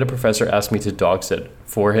 I had a professor ask me to dog sit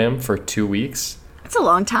for him for 2 weeks. That's a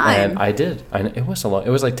long time. And I did. It was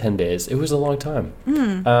like 10 days. It was a long time.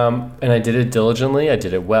 And I did it diligently. I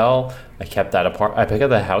did it well. I kept that apart. I picked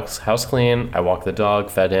up the house clean. I walked the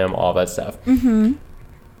dog, fed him, all that stuff. Mm-hmm.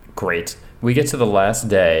 Great. We get to the last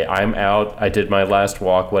day. I'm out. I did my last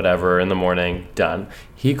walk, whatever, in the morning. Done.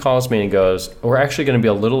 He calls me and goes, we're actually going to be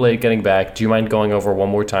a little late getting back. Do you mind going over one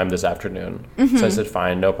more time this afternoon? Mm-hmm. So I said,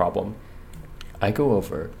 fine, no problem. I go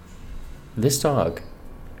over. This dog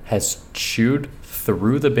has chewed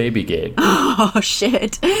through the baby gate. Oh,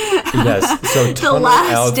 shit. Yes. So tunneled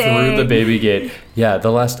out through the baby gate. Yeah,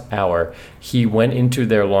 the last hour. He went into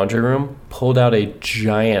their laundry room, pulled out a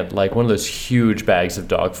giant, like one of those huge bags of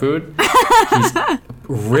dog food. He's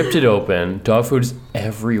ripped it open. Dog food's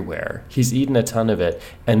everywhere. He's eaten a ton of it.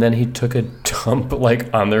 And then he took a dump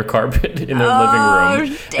like on their carpet in their living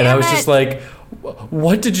room. And I was just like,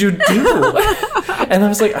 what did you do? And I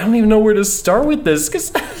was like, I don't even know where to start with this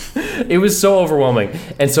because it was so overwhelming.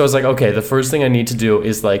 And so I was like, okay, the first thing I need to do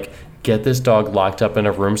is like get this dog locked up in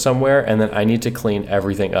a room somewhere, and then I need to clean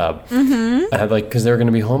everything up. Mm-hmm. Because they're going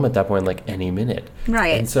to be home at that point like any minute.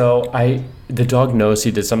 Right. And so the dog knows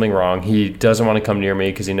he did something wrong. He doesn't want to come near me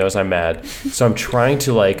because he knows I'm mad. So I'm trying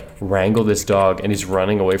to like wrangle this dog, and he's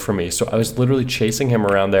running away from me. So I was literally chasing him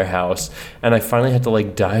around their house, and I finally had to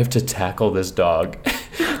like dive to tackle this dog.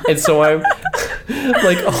 And so I'm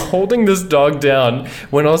like holding this dog down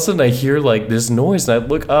when all of a sudden I hear like this noise, and I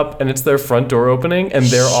look up and it's their front door opening, and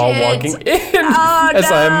they're all walking in. Oh, as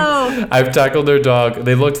no. I've tackled their dog.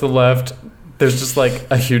 They look to the left. There's just like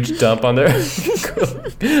a huge dump on their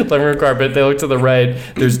living room carpet. They look to the right.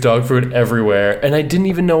 There's dog food everywhere. And I didn't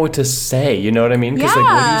even know what to say. You know what I mean? Because like,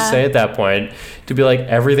 what do you say at that point? to be like,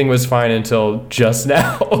 everything was fine until just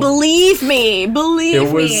now. Believe me.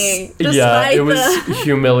 It was, it was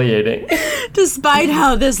humiliating. Despite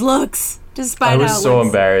how this looks. I was so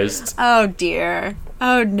embarrassed. Oh, dear.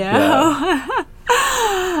 Oh, no. Yeah.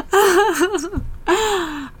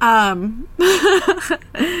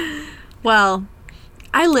 Well,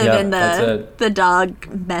 I live in the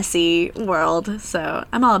dog messy world, so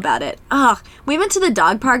I'm all about it. We went to the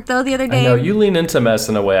dog park though the other day. I know, you lean into mess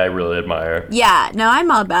in a way I really admire. Yeah, no,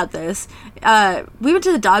 I'm all about this. We went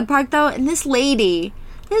to the dog park though, and this lady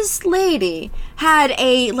had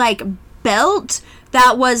a like belt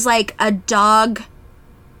that was like a dog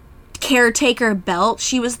caretaker belt.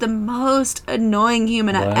 She was the most annoying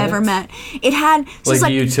human I've ever met. It had like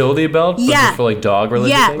a utility belt, but just for like dog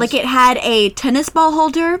related things? Like it had a tennis ball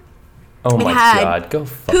holder. Oh my god, go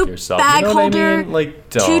fuck poop yourself. Bag you know holder, what I mean? Like,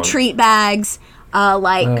 don't. 2 treat bags,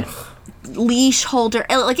 leash holder.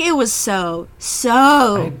 Like it was so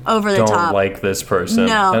over the top. I don't like this person.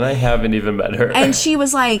 No. And I haven't even met her. And she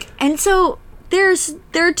was like, and so there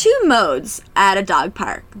are 2 modes at a dog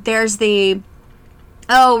park. There's the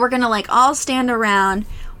we're gonna like all stand around,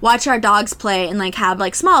 watch our dogs play, and like have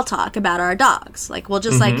like small talk about our dogs. Like we'll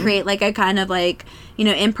just like create like a kind of like, you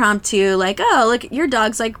know, impromptu like, oh, look, your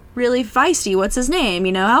dog's like really feisty. What's his name?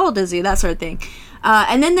 You know, how old is he? That sort of thing.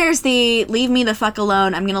 And then there's the leave me the fuck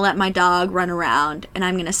alone. I'm gonna let my dog run around, and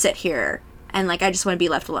I'm gonna sit here and like I just want to be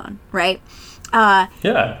left alone, right?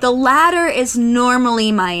 The latter is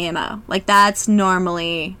normally my MO. Like that's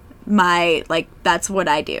normally that's what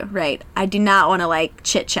I do, right? I do not want to like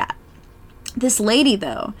chit chat. This lady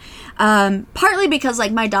though, partly because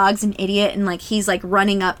like my dog's an idiot and like he's like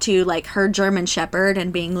running up to like her German Shepherd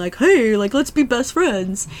and being like, hey, like let's be best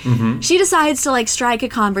friends. She decides to like strike a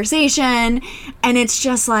conversation, and it's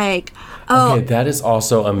just like, okay, that is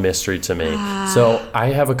also a mystery to me. So I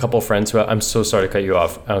have a couple friends who I'm so sorry to cut you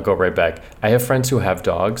off. I'll go right back. I have friends who have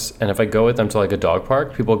dogs, and if I go with them to like a dog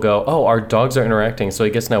park, people go, oh, our dogs are interacting, so I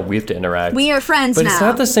guess now we have to interact. We are friends now. But it's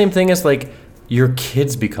not the same thing as like your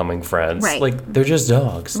kids becoming friends. Right. Like they're just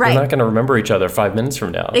dogs. Right. They're not going to remember each other 5 minutes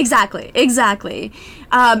from now. Exactly.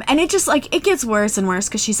 And it just like it gets worse and worse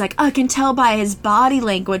because she's like, I can tell by his body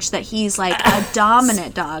language that he's like a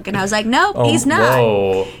dominant dog, and I was like, no, he's not.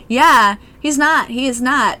 Whoa. Yeah, he's not. He is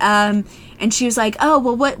not. And she was like, oh,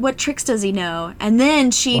 well, what tricks does he know? And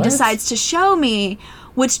then she decides to show me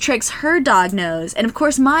which tricks her dog knows, and of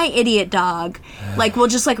course my idiot dog like will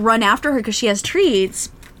just like run after her because she has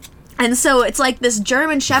treats. And so it's like this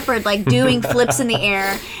German Shepherd like doing flips in the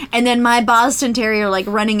air, and then my Boston Terrier like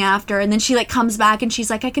running after, and then she like comes back and she's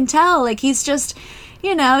like, I can tell like he's just,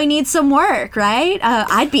 you know, he needs some work, right?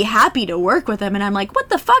 I'd be happy to work with him. And I'm like, what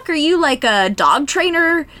the fuck, are you like a dog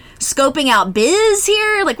trainer scoping out biz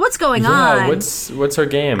here? Like what's going on? What's her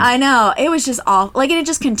game? I know, it was just awful. Like, and it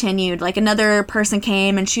just continued. Like another person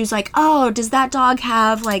came and she was like, oh, does that dog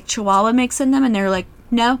have like Chihuahua mix in them? And they were like,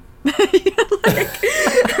 no. Like,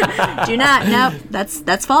 do not. No,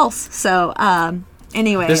 that's false. So,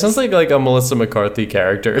 anyway, this sounds like a Melissa McCarthy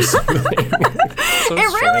character or something. It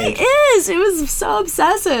really is. It was so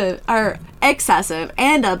obsessive, or excessive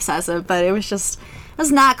and obsessive, but it was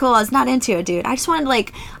not cool. I was not into it, dude. I just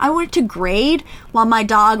wanted I wanted to grade while my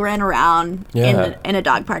dog ran around in a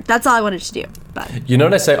dog park. That's all I wanted to do. But you know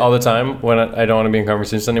what I say all the time when I don't want to be in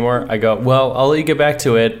conversations anymore? I go, well, I'll let you get back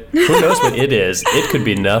to it. Who knows what it is? It could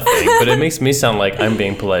be nothing, but it makes me sound like I'm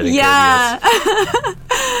being polite and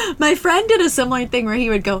courteous. My friend did a similar thing where he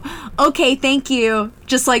would go, okay, thank you.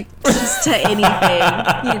 Just to anything,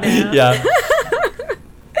 you know? Yeah.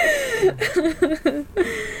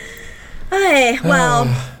 Hey, well,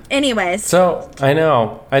 anyways. So, I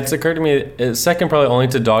know. It's occurred to me, second probably only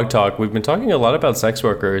to dog talk, we've been talking a lot about sex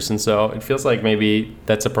workers, and so it feels like maybe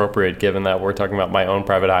that's appropriate given that we're talking about my own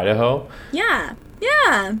private Idaho. Yeah.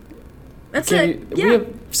 That's it. Yeah. We have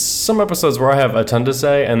some episodes where I have a ton to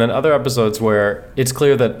say, and then other episodes where it's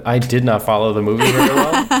clear that I did not follow the movie very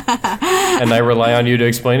well, and I rely on you to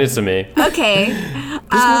explain it to me. Okay.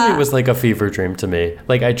 This movie was like a fever dream to me.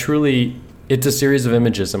 Like, it's a series of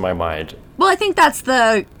images in my mind. Well, I think that's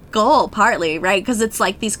the goal, partly, right? Because it's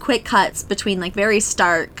like these quick cuts between like very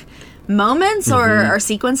stark moments or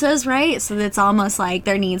sequences, right? So it's almost like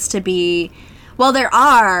there needs to be, well, there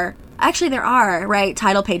are, right,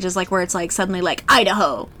 title pages like where it's like suddenly like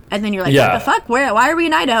Idaho. And then you're like, what the fuck? Why are we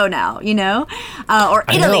in Idaho now? You know? Or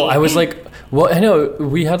Italy. I know. I was like, well, I know.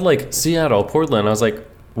 We had like Seattle, Portland. I was like,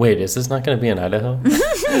 wait, is this not going to be in Idaho?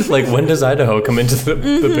 Like, when does Idaho come into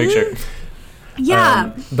the picture?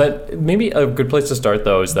 Yeah. But maybe a good place to start,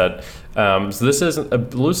 though, is that so this is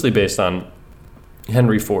loosely based on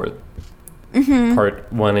Henry IV.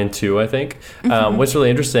 part 1 and 2, I think. What's really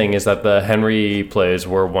interesting is that the Henry plays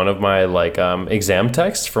were one of my exam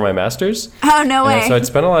texts for my master's. Oh, no way. So I'd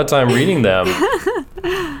spent a lot of time reading them.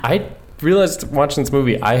 I realized watching this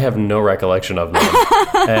movie, I have no recollection of them.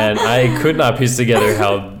 And I could not piece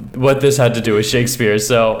together what this had to do with Shakespeare.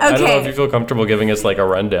 So I don't know if you feel comfortable giving us a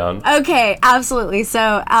rundown. Okay, absolutely.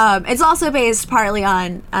 So it's also based partly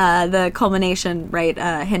on the culmination, right,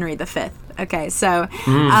 Henry V. Okay, so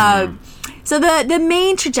so the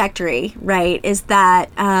main trajectory, right, is that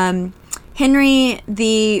Henry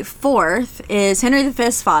IV is Henry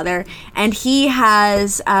V's father, and he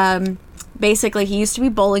has basically, he used to be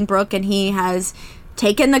Bolingbroke, and he has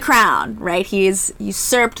taken the crown, right? He's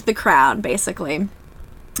usurped the crown, basically.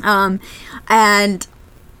 And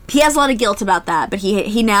he has a lot of guilt about that, but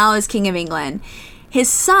he now is King of England. His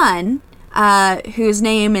son, whose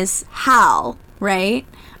name is Hal, right?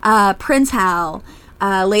 Prince Hal,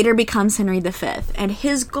 later becomes Henry V. And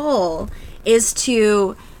his goal is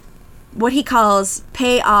to, what he calls,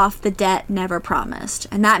 pay off the debt never promised.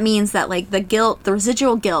 And that means that, the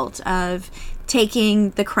residual guilt of taking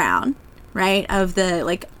the crown, right? Of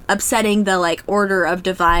the, upsetting the, order of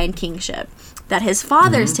divine kingship that his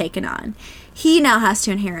father's taken on, he now has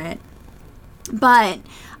to inherit. But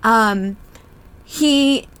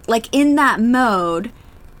he, in that mode,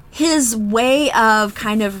 his way of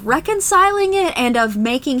kind of reconciling it and of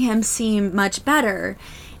making him seem much better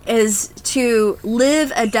is to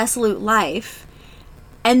live a dissolute life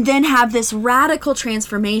and then have this radical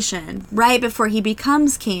transformation right before he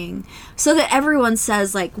becomes king, so that everyone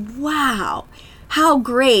says, wow, how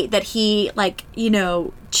great that he,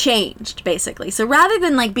 changed, basically. So rather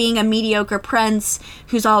than, being a mediocre prince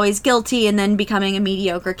who's always guilty and then becoming a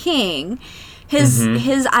mediocre king,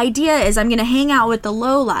 his idea is, I'm going to hang out with the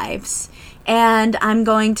lowlifes, and I'm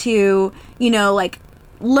going to,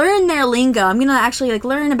 learn their lingo. I'm going to actually,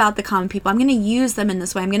 learn about the common people. I'm going to use them in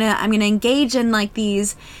this way. I'm going to engage in,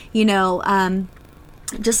 these,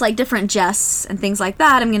 just, different jests and things like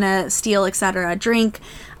that. I'm going to steal, etc., drink,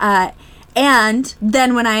 and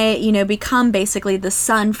then when I, become basically the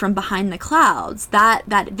sun from behind the clouds,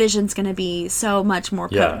 that vision's going to be so much more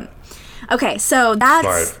potent. Okay, so that's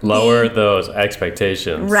smart. Lower those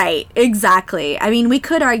expectations. Right, exactly. I mean, we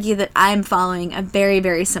could argue that I'm following a very,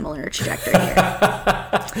 very similar trajectory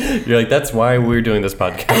here. You're that's why we're doing this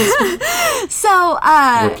podcast. So,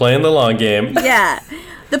 we're playing the long game. Yeah.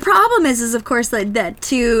 The problem is of course, that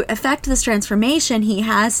to effect this transformation, he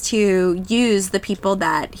has to use the people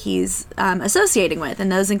that he's associating with. And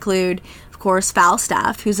those include, of course,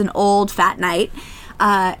 Falstaff, who's an old fat knight,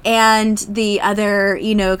 and the other,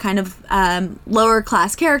 kind of lower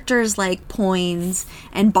class characters like Poins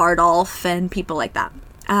and Bardolph and people like that.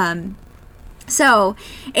 So,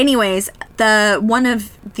 anyways, one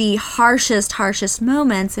of the harshest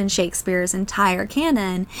moments in Shakespeare's entire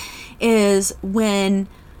canon is when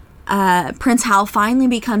Prince Hal finally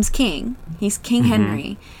becomes king. He's King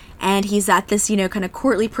Henry, and he's at this, kind of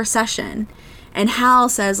courtly procession. And Hal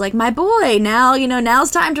says, my boy,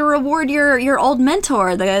 now's time to reward your old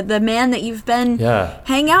mentor, the man that you've been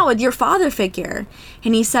hanging out with, your father figure.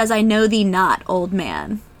 And he says, I know thee not, old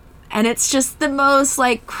man. And it's just the most,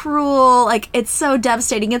 cruel, it's so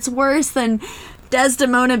devastating. It's worse than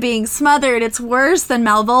Desdemona being smothered. It's worse than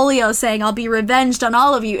Malvolio saying, I'll be revenged on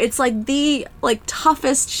all of you. It's, the,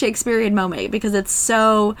 toughest Shakespearean moment because it's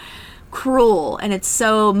so cruel and it's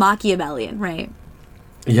so Machiavellian, right?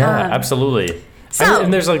 Yeah, absolutely. So,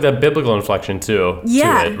 and there's, that biblical inflection, too, to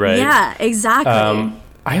it, right? Yeah, exactly.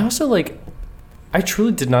 I also, I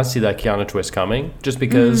truly did not see that Keanu twist coming, just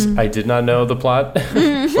because I did not know the plot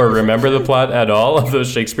or remember the plot at all of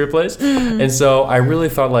those Shakespeare plays. And so I really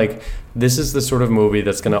thought, this is the sort of movie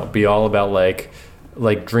that's going to be all about,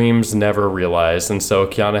 dreams never realized. And so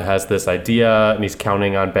Keanu has this idea, and he's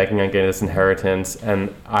banking on getting this inheritance.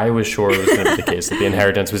 And I was sure it was going to be the case that the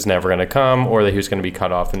inheritance was never going to come, or that he was going to be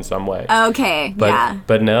cut off in some way. Okay,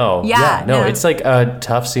 But no. No, it's a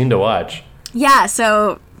tough scene to watch. Yeah,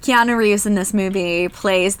 so Keanu Reeves in this movie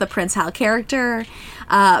plays the Prince Hal character,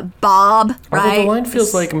 Bob, right? Although the line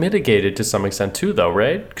feels mitigated to some extent too, though,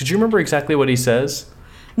 right? Could you remember exactly what he says?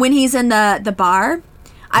 When he's in the bar?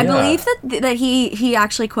 I believe that he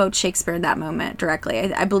actually quotes Shakespeare in that moment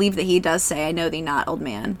directly. I believe that he does say, I know thee not, old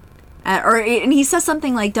man. And he says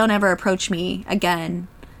something like, don't ever approach me again.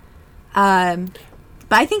 But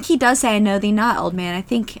I think he does say, I know thee not, old man. I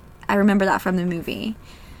think I remember that from the movie.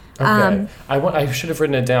 Okay. I should have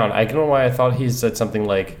written it down. I don't know why I thought he said something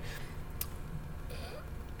like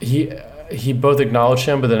he both acknowledged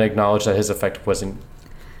him, but then acknowledged that his effect wasn't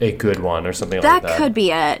a good one or something That like that. could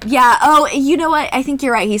be it. Yeah. Oh, you know what? I think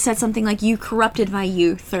you're right. He said something like, "You corrupted my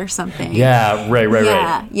youth" or something. Yeah, right.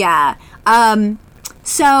 Yeah.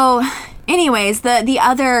 So, anyways, the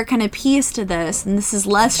other kind of piece to this, and this is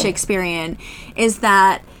less Shakespearean, is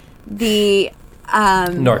that the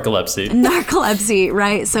narcolepsy,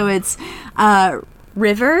 right? So it's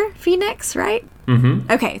River Phoenix, right?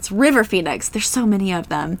 Mm-hmm. Okay, it's River Phoenix. There's so many of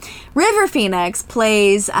them. River Phoenix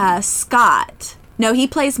plays Scott. No, he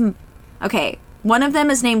plays... Okay, one of them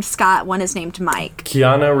is named Scott, one is named Mike.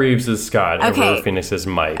 Keanu Reeves is Scott, and Okay. River Phoenix is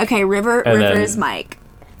Mike. Okay, River is Mike.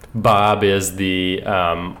 Bob is the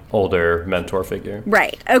older mentor figure.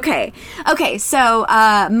 Right, okay. Okay, so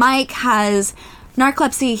Mike has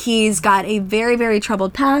narcolepsy. He's got a very, very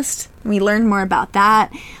troubled past. We learned more about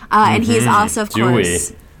that. And he's also, of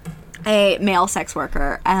course... a male sex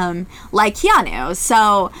worker, like Keanu.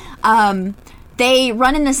 So they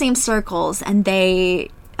run in the same circles and they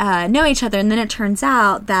know each other. And then it turns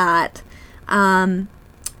out that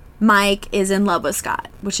Mike is in love with Scott,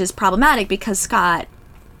 which is problematic because Scott,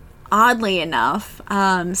 oddly enough,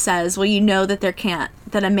 says, "Well, you know that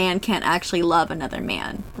that a man can't actually love another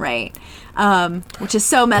man, right?" Which is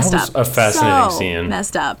so messed up. That was a fascinating scene.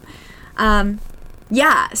 Messed up.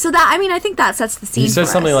 Yeah, so that, I mean, I think that sets the scene. He says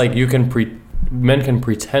for something us. like, men can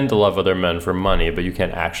pretend to love other men for money, but you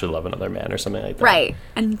can't actually love another man, or something like that. Right,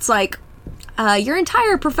 and it's like, your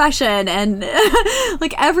entire profession and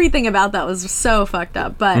like everything about that was so fucked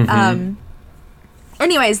up. But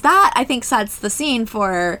anyways, that I think sets the scene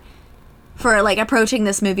for like approaching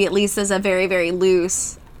this movie at least as a very, very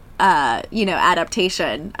loose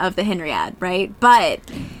adaptation of the Henriade, right? But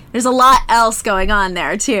there's a lot else going on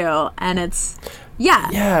there too, and it's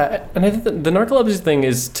yeah, and I think the narcolepsy thing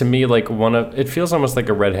is, to me, like it feels almost like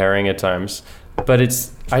a red herring at times, but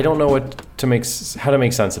I don't know how to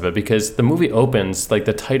make sense of it, because the movie opens, like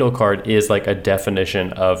the title card is like a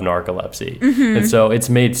definition of narcolepsy, and so it's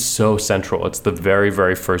made so central. It's the very,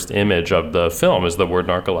 very first image of the film is the word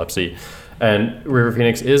narcolepsy. And River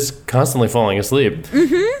Phoenix is constantly falling asleep.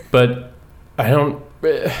 But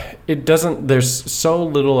it doesn't, there's so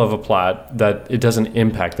little of a plot that it doesn't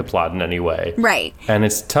impact the plot in any way. Right. And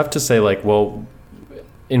it's tough to say, like, well,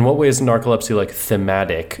 in what way is narcolepsy, like,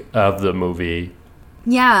 thematic of the movie?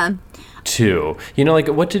 Yeah. Too. Like,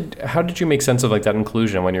 how did you make sense of, like, that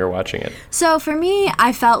inclusion when you were watching it? So for me,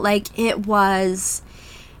 I felt like it was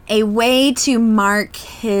a way to mark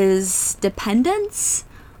his dependence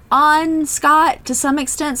on Scott to some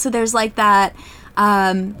extent. So there's like that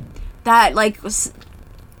like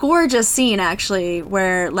gorgeous scene actually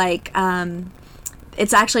where like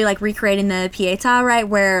it's actually like recreating the Pietà, right,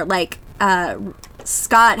 where like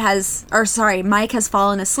Mike has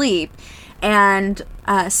fallen asleep and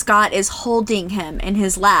Scott is holding him in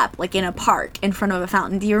his lap, like in a park in front of a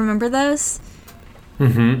fountain. Do you remember those?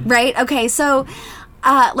 Right? Okay, so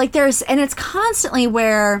like and it's constantly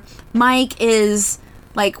where Mike is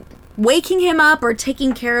like waking him up or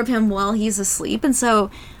taking care of him while he's asleep, and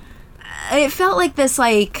so it felt like this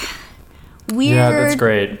like weird. Yeah, that's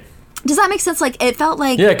great. Does that make sense? Like it felt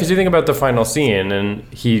like, yeah, because you think about the final scene and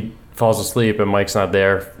he falls asleep and Mike's not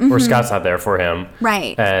there, or Scott's not there for him,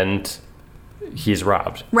 right? And he's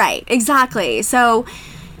robbed, right? Exactly. So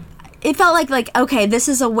it felt like okay, this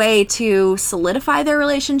is a way to solidify their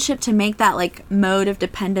relationship, to make that like mode of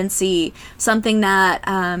dependency something that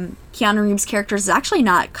Keanu Reeves' character is actually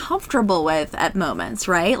not comfortable with at moments,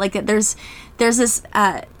 right? Like there's this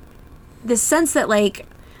sense that like,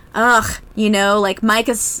 like Mike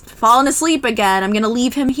has fallen asleep again. I'm gonna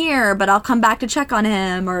leave him here, but I'll come back to check on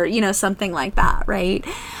him, or something like that, right?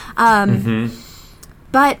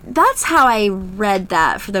 But that's how I read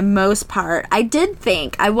that for the most part.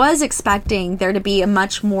 I was expecting there to be a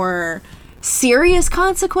much more serious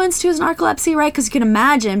consequence to his narcolepsy, right? Because you can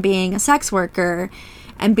imagine being a sex worker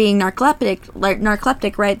and being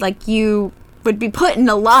narcoleptic, right? Like you would be put in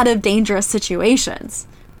a lot of dangerous situations,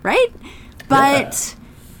 right? But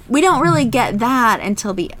we don't really get that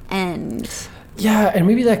until the end. Yeah, and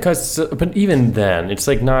maybe that but even then, it's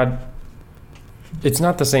like it's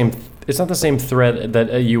not the same. It's not the same thread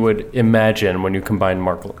that you would imagine when you combine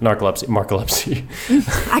narcolepsy.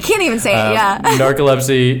 I can't even say it. Yeah,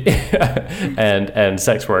 narcolepsy and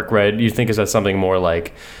sex work, right? You think is that something more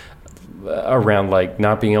like around like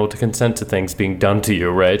not being able to consent to things being done to you,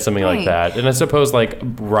 right? Something like that. And I suppose like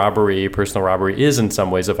personal robbery is in some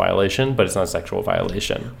ways a violation, but it's not a sexual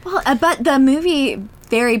violation. Well, but the movie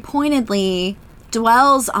very pointedly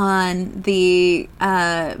dwells on the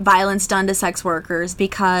violence done to sex workers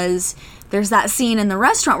because there's that scene in the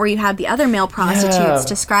restaurant where you have the other male prostitutes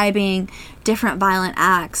describing different violent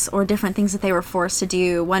acts or different things that they were forced to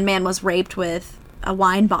do. One man was raped with a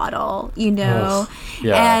wine bottle, you know?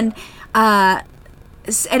 And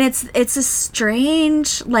it's a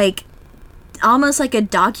strange, like, almost like a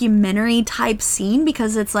documentary type scene,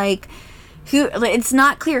 because it's like, it's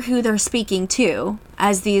not clear who they're speaking to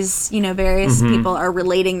as these, you know, various people are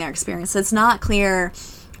relating their experience. It's not clear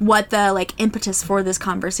what the, like, impetus for this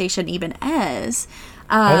conversation even is.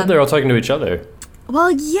 I thought they're all talking to each other. Well,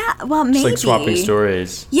 yeah, well, maybe. It's like swapping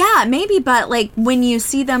stories. Yeah, maybe, but, like, when you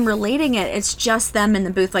see them relating it, it's just them in the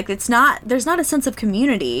booth. Like, there's not a sense of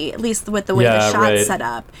community, at least with the way the shot's set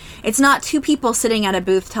up. It's not two people sitting at a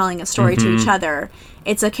booth telling a story to each other.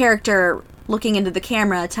 It's a character looking into the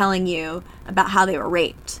camera telling you about how they were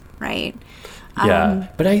raped, right? Yeah,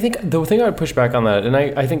 but I think the thing I would push back on that, and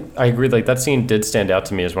I think I agree, like, that scene did stand out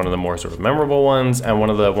to me as one of the more sort of memorable ones, and one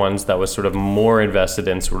of the ones that was sort of more invested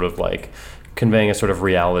in sort of, like, conveying a sort of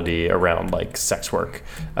reality around, like, sex work.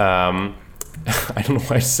 I don't know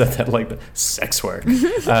why I said that like sex work.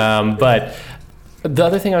 But the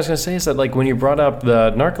other thing I was going to say is that, like, when you brought up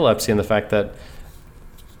the narcolepsy and the fact that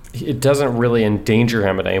it doesn't really endanger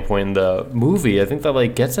him at any point in the movie, I think that,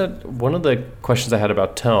 like, gets at one of the questions I had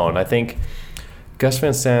about tone. I think Gus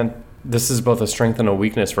Van Sant, this is both a strength and a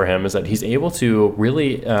weakness for him, is that he's able to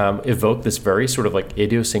really evoke this very sort of, like,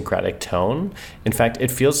 idiosyncratic tone. In fact,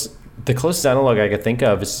 it feels, the closest analog I could think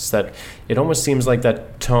of is just that it almost seems like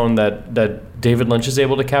that tone that David Lynch is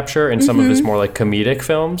able to capture in some of his more, like, comedic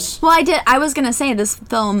films. Well, I was going to say this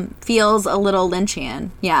film feels a little Lynchian.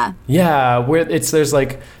 Yeah. Yeah, where there's,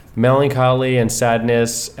 like, melancholy and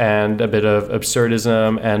sadness and a bit of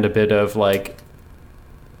absurdism and a bit of, like,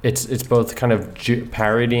 it's both kind of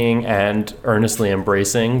parodying and earnestly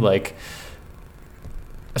embracing, like,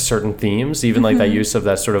 certain themes, even like that use of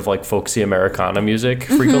that sort of, like, folksy Americana music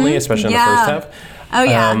frequently, especially in the first half. Oh,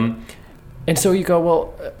 yeah. And so you go,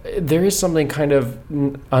 well, there is something kind of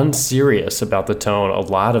unserious about the tone a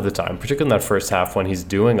lot of the time, particularly in that first half when he's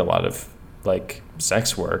doing a lot of, like,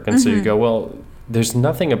 sex work. And so you go, well, there's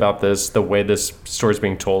nothing about this, the way this story is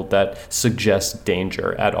being told, that suggests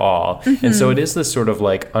danger at all. And so it is this sort of,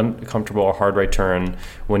 like, uncomfortable or hard right turn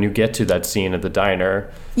when you get to that scene at the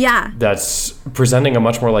diner. Yeah. That's presenting a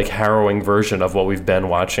much more, like, harrowing version of what we've been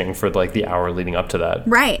watching for, like, the hour leading up to that.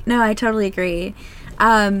 Right. No, I totally agree.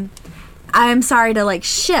 I'm sorry to, like,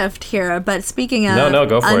 shift here, but speaking of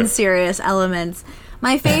go for unserious elements,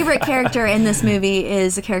 my favorite character in this movie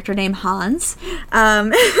is a character named Hans,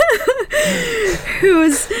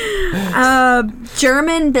 who's a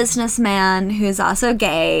German businessman who's also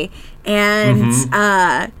gay, and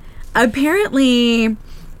apparently,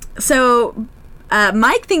 so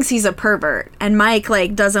Mike thinks he's a pervert, and Mike,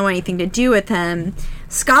 like, doesn't want anything to do with him.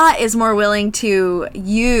 Scott is more willing to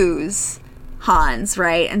use Hans,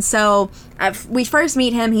 right? And so we first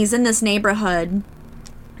meet him. He's in this neighborhood.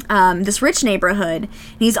 This rich neighborhood,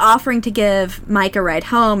 and he's offering to give Mike a ride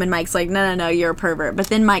home, and Mike's like, no, you're a pervert. But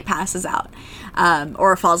then Mike passes out,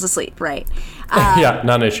 or falls asleep, right? Yeah,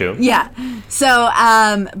 not an issue. Yeah. So,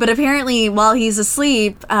 but apparently while he's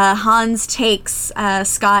asleep, Hans takes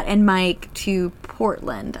Scott and Mike to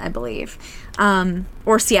Portland, I believe.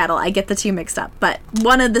 Or Seattle, I get the two mixed up, but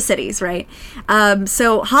one of the cities, right?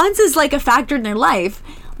 So Hans is, like, a factor in their life.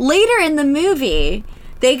 Later in the movie,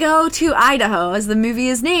 they go to Idaho, as the movie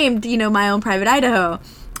is named, you know, My Own Private Idaho.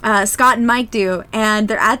 Scott and Mike do, and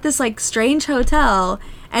they're at this, like, strange hotel,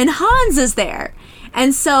 and Hans is there.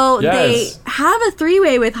 And so they have a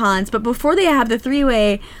three-way with Hans, but before they have the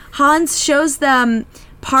three-way, Hans shows them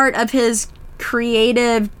part of his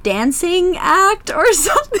creative dancing act or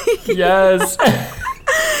something. Yes.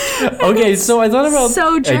 Okay, so I thought about...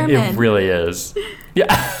 So German. It really is. Yeah.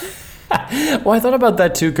 Well, I thought about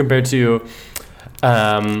that, too, compared to...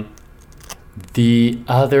 the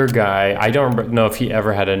other guy, I don't know if he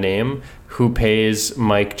ever had a name, who pays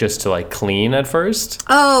Mike just to, like, clean at first.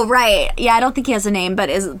 Oh, right. Yeah, I don't think he has a name, but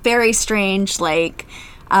is very strange, like,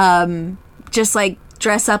 just, like,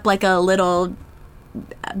 dress up like a little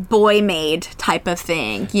boy maid type of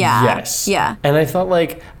thing. Yeah. Yes. Yeah. And I thought,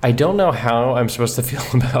 like, I don't know how I'm supposed to feel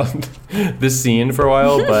about this scene for a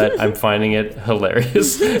while, but I'm finding it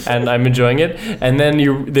hilarious and I'm enjoying it. And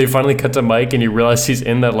then they finally cut to Mike and you realize he's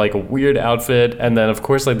in that, like, weird outfit. And then, of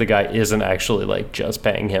course, like, the guy isn't actually, like, just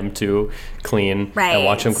paying him to clean and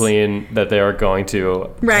watch him clean, that they are going to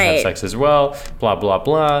have sex as well, blah, blah,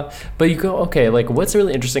 blah. But you go, okay, like, what's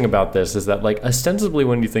really interesting about this is that, like, ostensibly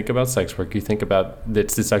when you think about sex work, you think about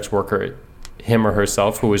it's the sex worker, him or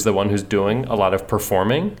herself, who is the one who's doing a lot of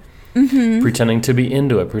performing. pretending to be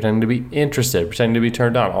into it, pretending to be interested, pretending to be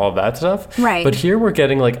turned on, all of that stuff. Right. But here we're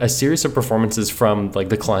getting like a series of performances from like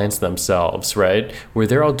the clients themselves, right? Where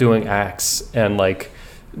they're all doing acts and like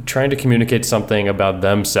trying to communicate something about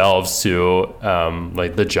themselves to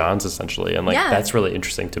like the Johns essentially. And like that's really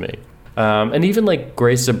interesting to me. And even like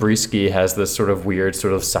Grace Zabriskie has this sort of weird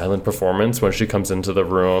sort of silent performance when she comes into the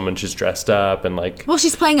room and she's dressed up and like... Well,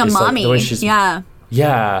 she's playing a mommy. Like,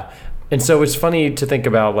 yeah. And so it's funny to think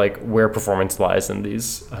about like where performance lies in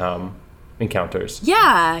these encounters.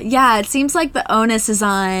 Yeah. It seems like the onus is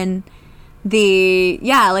on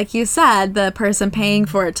like you said, the person paying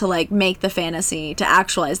for it to like make the fantasy, to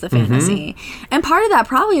actualize the fantasy. And part of that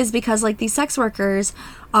probably is because like these sex workers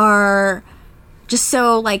are just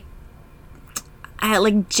so like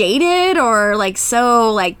jaded or like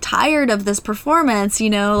so like tired of this performance, you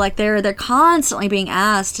know, like they're constantly being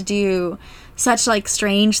asked to do such like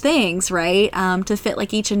strange things, right? To fit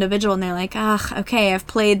like each individual, and they're like, okay, I've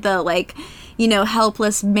played the like, you know,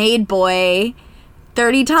 helpless maid boy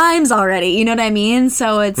 30 times already, you know what I mean?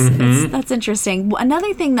 So it's that's interesting.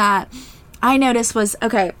 Another thing that I noticed was,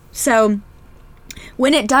 okay, so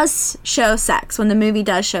when it does show sex, when the movie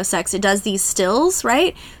does show sex, it does these stills,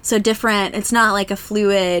 right? So different, it's not like a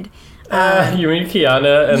fluid... you mean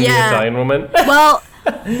Kiana and the Italian woman? Well,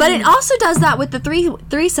 but it also does that with the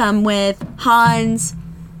threesome with Hans,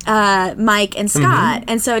 Mike, and Scott.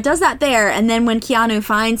 And so it does that there, and then when Keanu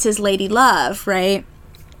finds his lady love, right?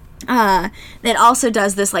 It also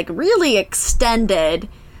does this like really extended,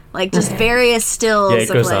 like just various stills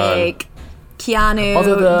of like...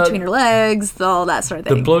 Keanu between her legs, all that sort of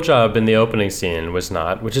thing. The blowjob in the opening scene was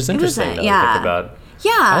not, which is interesting to think about.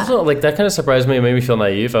 Yeah. Also, like, that kind of surprised me. It made me feel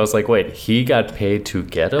naive. I was like, wait, he got paid to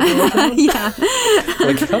get a blowjob? Yeah.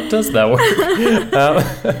 Like, how does that work?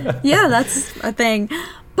 Yeah, that's a thing.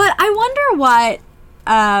 But I wonder what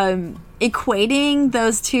equating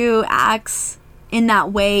those two acts in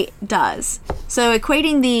that way does. So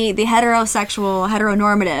equating the heterosexual,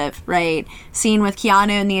 heteronormative, right, scene with Keanu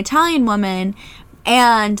and the Italian woman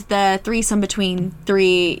and the threesome between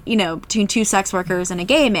between two sex workers and a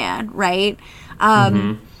gay man, right?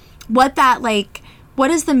 What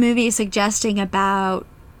is the movie suggesting about,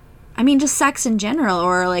 I mean, just sex in general,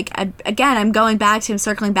 or like, again, I'm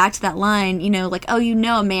circling back to that line, you know, like, oh, you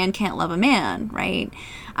know, a man can't love a man, right?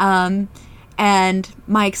 And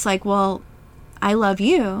Mike's like, well, I love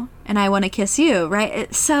you and I want to kiss you,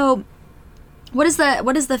 right? So what is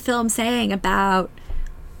the film saying about,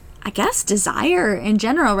 I guess, desire in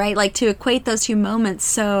general, right? Like to equate those two moments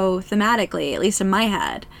so thematically, at least in my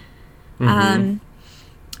head. I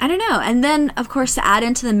don't know. And then, of course, to add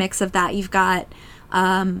into the mix of that, you've got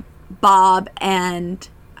Bob and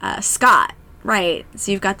Scott, right?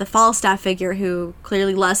 So you've got the Falstaff figure who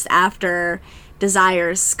clearly lusts after,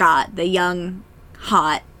 desires Scott, the young,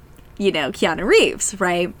 hot, you know, Keanu Reeves,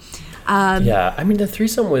 right? Yeah, I mean, the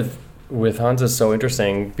threesome with Hans is so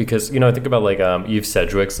interesting because, you know, I think about like Eve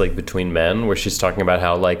Sedgwick's like Between Men, where she's talking about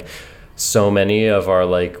how like so many of our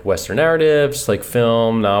like Western narratives, like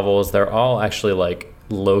film, novels, they're all actually like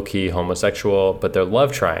low-key homosexual, but they're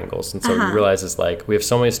love triangles. And so we realize it's like we have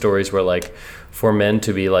so many stories where like for men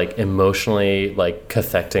to be like emotionally like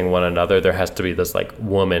cathecting one another, there has to be this like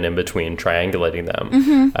woman in between triangulating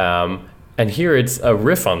them. And here it's a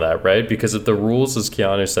riff on that, right? Because if the rules as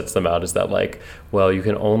Keanu sets them out is that like, well, you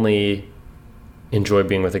can only enjoy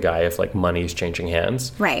being with a guy if like money is changing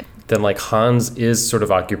hands. Right. Then like Hans is sort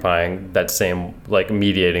of occupying that same like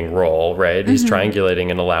mediating role, right? He's triangulating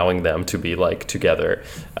and allowing them to be like together.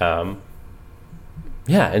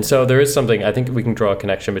 Yeah, and so there is something, I think we can draw a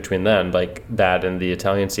connection between them, like that and the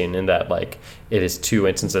Italian scene, in that like it is two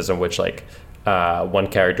instances in which like one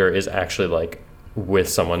character is actually like with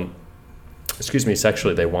someone,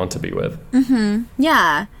 sexually they want to be with.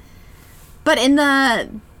 Yeah. But in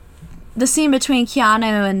the scene between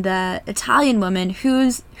Keanu and the Italian woman,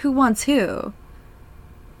 who wants who?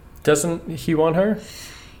 Doesn't he want her?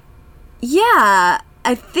 Yeah,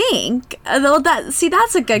 I think. Though that's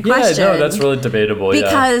a good question. Yeah, no, that's really debatable.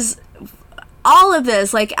 Because all of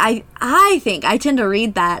this, like I think I tend to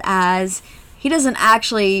read that as he doesn't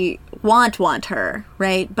actually want her,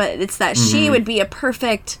 right? But it's that she would be a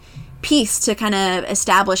perfect piece to kind of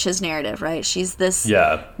establish his narrative, right? She's this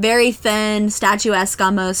very thin, statuesque,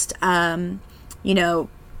 almost,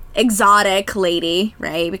 exotic lady,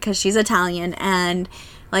 right? Because she's Italian, and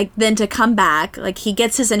like then to come back, like he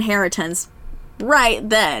gets his inheritance right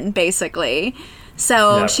then, basically.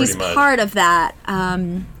 So she's part of that,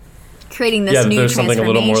 creating this new transformation. There's something a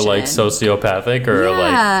little more like sociopathic or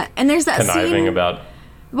like and there's that conniving scene about.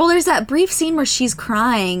 Well, there's that brief scene where she's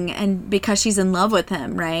crying and because she's in love with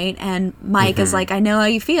him, right? And Mike is like, I know how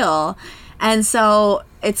you feel. And so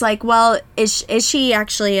it's like, well, is she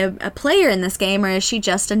actually a player in this game, or is she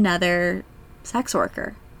just another sex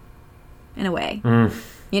worker in a way?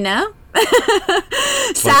 You know?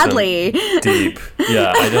 Sadly. Deep.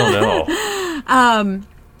 Yeah, I don't know.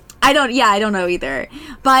 I don't know either.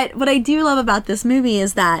 But what I do love about this movie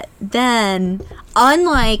is that then,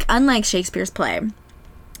 unlike Shakespeare's play,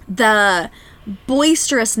 the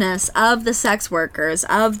boisterousness of the sex workers,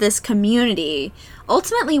 of this community,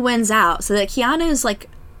 ultimately wins out. So that Keanu's like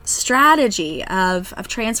strategy of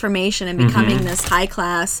transformation and becoming this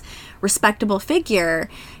high-class, respectable figure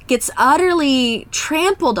gets utterly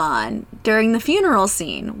trampled on during the funeral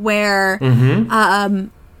scene, where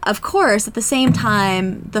of course, at the same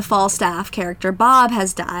time, the Falstaff character, Bob,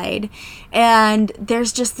 has died. And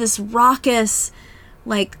there's just this raucous,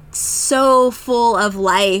 like, so full of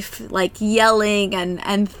life, like, yelling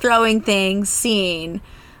and throwing things scene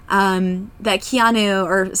that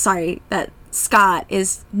that Scott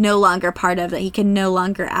is no longer part of, that he can no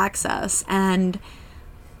longer access. And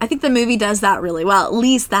I think the movie does that really well, at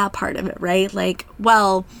least that part of it, right? Like,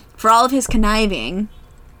 well, for all of his conniving,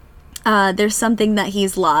 there's something that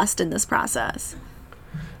he's lost in this process.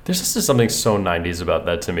 There's just something so 90s about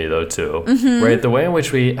that to me, though, too. Right? The way in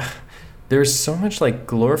which there's so much, like,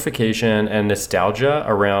 glorification and nostalgia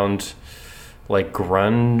around, like,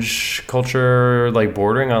 grunge culture, like,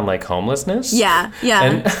 bordering on, like, homelessness. Yeah.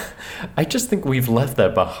 And I just think we've left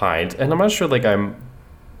that behind. And I'm not sure, like, I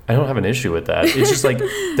don't have an issue with that. It's just, like,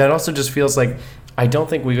 that also just feels like I don't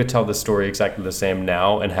think we could tell the story exactly the same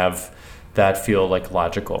now and have that feel like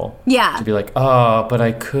logical. Yeah. To be like, oh, but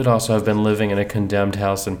I could also have been living in a condemned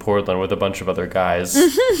house in Portland with a bunch of other guys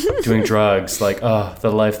doing drugs. Like, oh,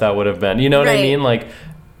 the life that would have been. You know what I mean? Like,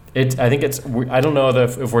 I think I don't know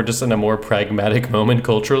if we're just in a more pragmatic moment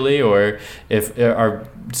culturally, or if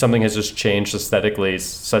something has just changed aesthetically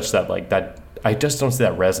such that, like, that I just don't see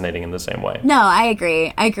that resonating in the same way. No, I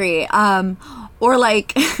agree. Or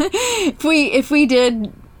like if we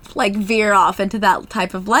did like veer off into that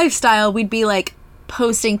type of lifestyle, we'd be like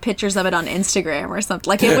posting pictures of it on Instagram or something.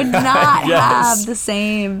 Like, it would not have the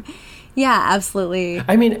same. Yeah, absolutely.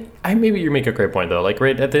 I mean, maybe you make a great point though. Like,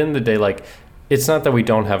 right at the end of the day, like, it's not that we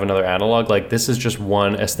don't have another analog. Like, this is just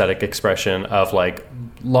one aesthetic expression of, like,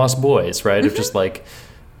 Lost Boys, right? Of just, like,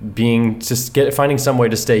 finding some way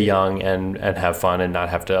to stay young and have fun and not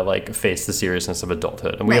have to, like, face the seriousness of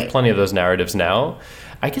adulthood. And we have plenty of those narratives now.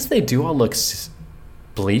 I guess they do all look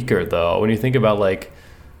bleaker, though, when you think about, like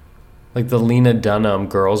the Lena Dunham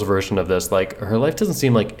girls version of this. Like, her life doesn't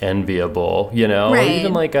seem, like, enviable, you know? Or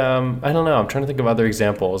even, like, I don't know, I'm trying to think of other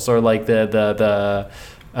examples. Or, like, the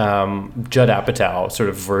Judd Apatow sort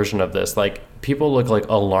of version of this. Like, people look, like,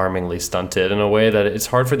 alarmingly stunted in a way that it's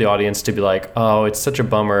hard for the audience to be like, oh, it's such a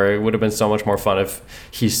bummer. It would have been so much more fun if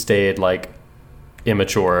he stayed, like,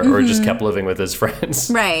 immature or just kept living with his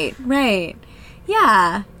friends. Right.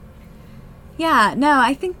 Yeah, no,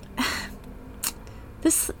 I think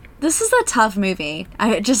this is a tough movie.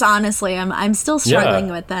 Honestly, I'm still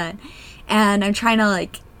struggling with that. And I'm trying to,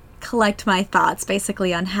 like, collect my thoughts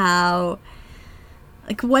basically on how,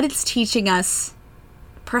 like, what it's teaching us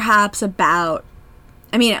perhaps about,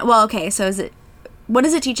 I mean, well, okay, so what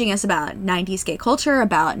is it teaching us about 90s gay culture,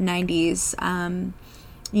 about 90s,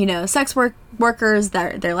 sex workers,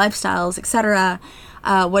 their lifestyles, etc.?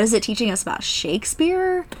 What is it teaching us about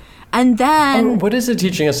Shakespeare? And then... what is it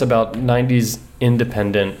teaching us about 90s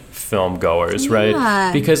independent film goers,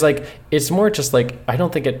 right? Because, like, it's more just, like, I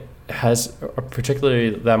don't think it has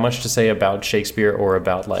particularly that much to say about Shakespeare or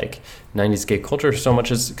about, like, 90s gay culture so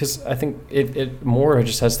much as... Because I think it more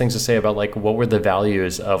just has things to say about, like, what were the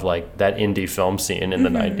values of, like, that indie film scene in the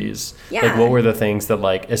 90s? Yeah. Like, what were the things that,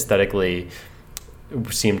 like, aesthetically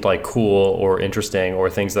seemed, like, cool or interesting, or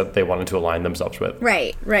things that they wanted to align themselves with?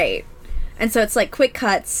 Right. And so it's, like, quick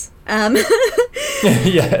cuts.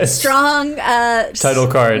 Yes. Strong title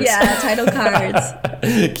cards. Yeah, title cards.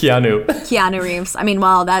 Keanu Reeves. I mean,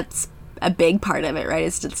 well, that's a big part of it, right?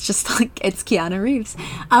 It's just like, it's Keanu Reeves.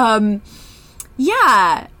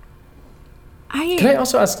 Yeah. Can I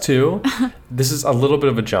also ask too? This is a little bit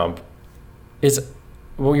of a jump.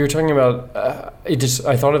 Well, you're talking about.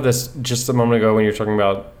 I thought of this just a moment ago when you were talking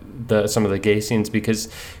about some of the gay scenes, because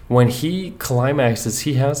when he climaxes,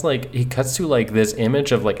 he cuts to, like, this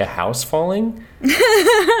image of, like, a house falling.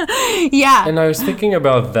 Yeah. And I was thinking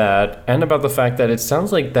about that, and about the fact that it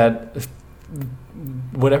sounds like that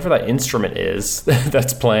whatever that instrument is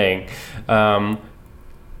that's playing,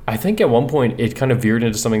 I think at one point it kind of veered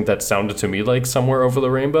into something that sounded to me like Somewhere Over the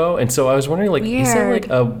Rainbow. And so I was wondering, like, is there like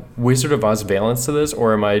a Wizard of Oz valence to this,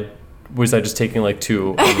 or was I just taking like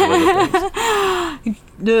two unrelated things?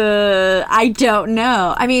 I don't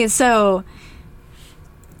know. I mean, so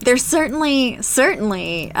there's certainly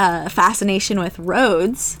fascination with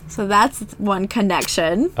roads. So that's one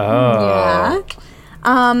connection. Oh.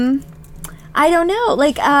 Yeah. I don't know.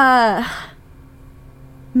 Like,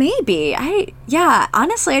 maybe.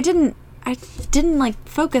 Honestly, I didn't like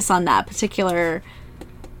focus on that particular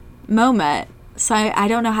moment. So I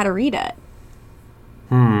don't know how to read it.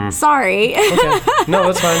 Sorry. Okay.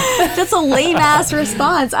 No, that's fine. That's a lame ass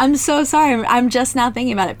response. I'm so sorry. I'm just now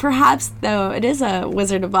thinking about it. Perhaps, though, it is a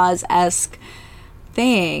Wizard of Oz-esque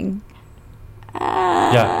thing.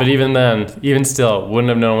 Yeah, but even still, wouldn't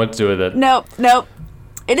have known what to do with it. Nope.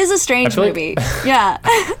 It is a strange movie. Yeah.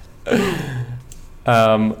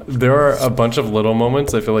 There are a bunch of little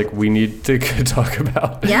moments I feel like we need to talk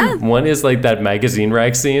about. Yeah. One is like that magazine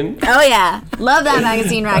rack scene. Oh, yeah. Love that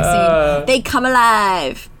magazine rack scene. They come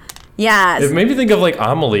alive. Yeah. It made me think of like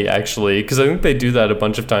Amelie, actually, because I think they do that a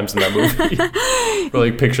bunch of times in that movie. Where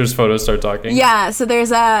like photos start talking. Yeah, so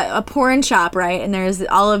there's a porn shop, right? And there's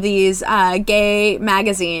all of these gay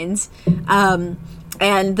magazines. And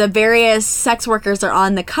the various sex workers are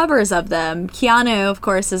on the covers of them. Keanu, of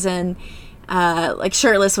course, is in like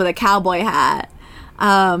shirtless with a cowboy hat.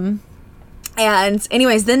 And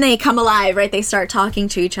anyways, then they come alive, right? They start talking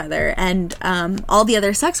to each other. And all the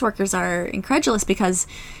other sex workers are incredulous because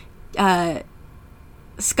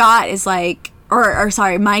Scott is like,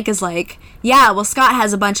 Mike is like, yeah, well, Scott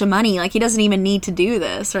has a bunch of money. Like, he doesn't even need to do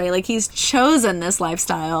this, right? Like, he's chosen this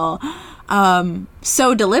lifestyle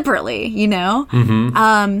so deliberately, you know?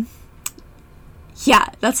 Mm-hmm. Yeah,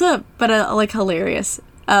 that's a like hilarious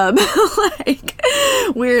like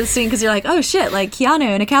weird scene, because you're like, oh shit, like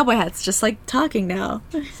Keanu in a cowboy hat's just like talking now.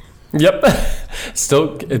 Yep.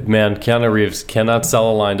 Still, man, Keanu Reeves cannot sell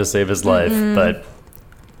a line to save his life, but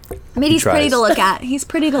I mean, he's pretty to look at.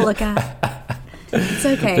 It's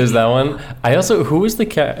okay. There's that one. I also, who was the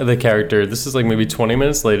character? This is like maybe 20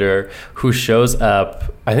 minutes later, who shows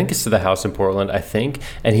up. I think it's to the house in Portland. I think,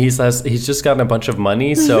 and he's just gotten a bunch of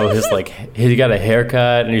money, so he got a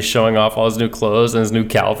haircut and he's showing off all his new clothes and his new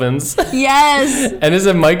Calvins. Yes. And his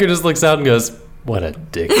Micah just looks out and goes, "What a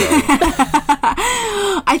dickhead."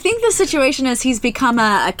 I think the situation is he's become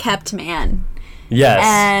a kept man. Yes.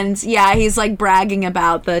 And yeah, he's like bragging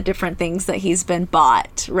about the different things that he's been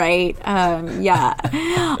bought, right? Yeah.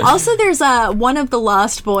 Also, there's one of the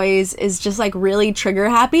Lost Boys is just like really trigger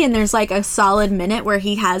happy, and there's like a solid minute where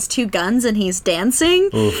he has two guns and he's dancing.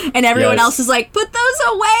 Oof, and everyone else is like, put those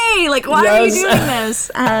away! Like, why are you doing this?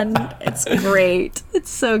 And it's great. It's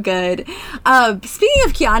so good. Speaking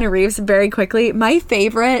of Keanu Reeves, very quickly, my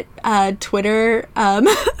favorite Twitter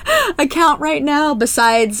account right now,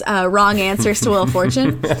 besides Wrong Answers to Wheel of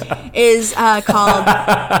Fortune, is called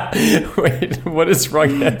Wait, what is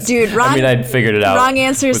Wrong Answers? Dude, I figured it out. Wrong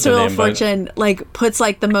Answers to Wheel of Fortune like puts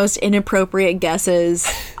like the most inappropriate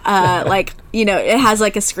guesses. Like, you know, it has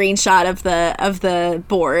like a screenshot of the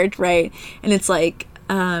board, right? And it's like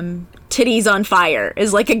titties on fire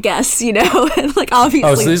is like a guess, you know. And like, obviously,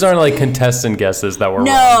 oh, so these aren't like contestant guesses that were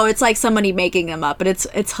no wrong. It's like somebody making them up, but it's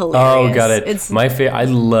hilarious. Oh, got it. It's my favorite. I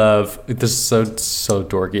love this. Is so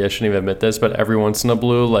dorky. I shouldn't even admit this, but every once in a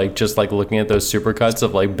blue, like just like looking at those supercuts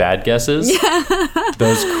of like bad guesses,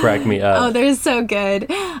 those crack me up. Oh, they're so good.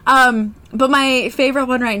 But my favorite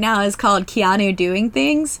one right now is called Keanu Doing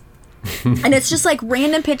Things. And it's just like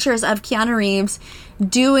random pictures of Keanu Reeves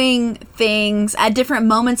doing things at different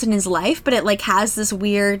moments in his life, but it like has this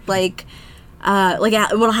weird like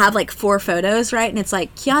it will have like 4 photos, right? And it's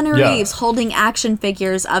like Keanu Reeves holding action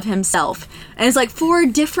figures of himself, and it's like 4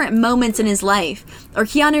 different moments in his life. Or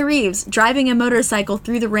Keanu Reeves driving a motorcycle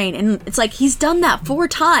through the rain, and it's like he's done that 4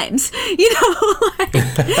 times, you know. Like,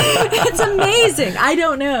 it's amazing. I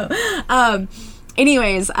don't know.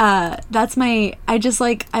 Anyways, that's I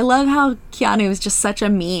love how Keanu is just such a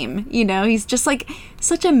meme, you know? He's just like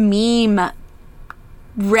such a meme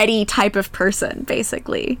ready type of person,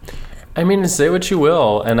 basically. I mean, say what you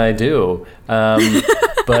will, and I do.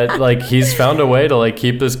 But like, he's found a way to like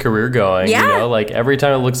keep this career going. Yeah. You know, like every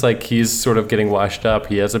time it looks like he's sort of getting washed up,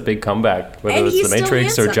 he has a big comeback, whether it's The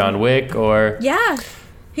Matrix or John Wick or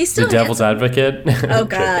he's still The Devil's Advocate. Oh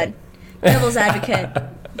God, Devil's Advocate.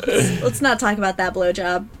 Let's not talk about that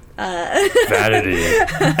blowjob. Vanity.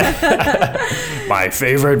 My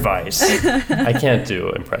favorite vice. I can't do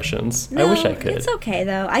impressions. No, I wish I could. It's okay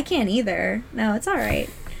though. I can't either. No, it's all right.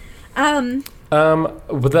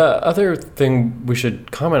 But the other thing we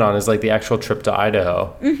should comment on is like the actual trip to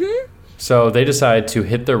Idaho. Mm-hmm. So they decide to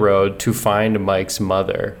hit the road to find Mike's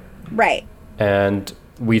mother. Right. And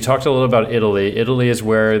we talked a little about Italy. Italy is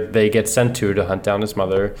where they get sent to hunt down his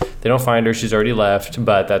mother. They don't find her. She's already left,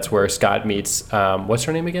 but that's where Scott meets, what's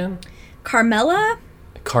her name again? Carmela?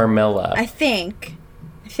 Carmela. I think.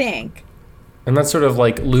 And that sort of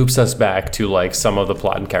like loops us back to like some of the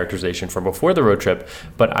plot and characterization from before the road trip.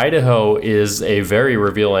 But Idaho is a very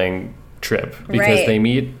revealing trip because they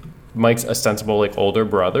meet Mike's ostensible like older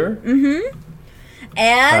brother. Mm-hmm.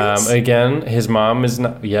 And again, his mom is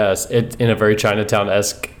not. Yes, it in a very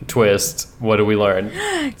Chinatown-esque twist. What do we learn?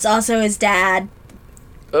 It's also his dad.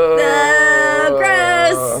 Gross.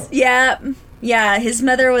 Yep. Yeah, his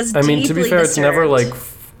mother was. I mean, to be fair, disturbed. it's never like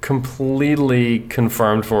completely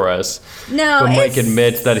confirmed for us. No, but Mike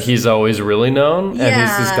admits that he's always really known, and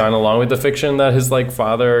he's just gone along with the fiction that his like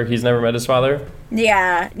father. He's never met his father.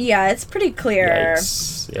 Yeah, it's pretty clear.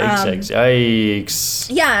 Yikes.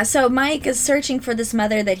 Yeah, so Mike is searching for this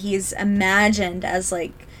mother that he's imagined as,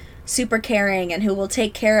 like, super caring and who will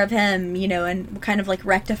take care of him, you know, and kind of, like,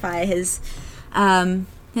 rectify his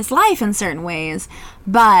life in certain ways.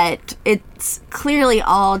 But it's clearly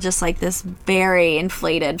all just, like, this very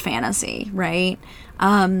inflated fantasy, right?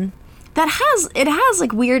 That has,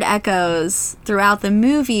 like, weird echoes throughout the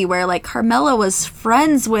movie where, like, Carmela was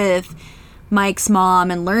friends with Mike's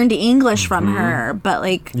mom and learned English from her, but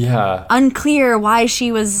like unclear why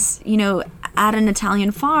she was, you know, at an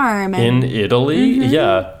Italian farm in Italy.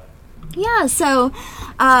 So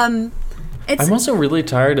it's I'm also really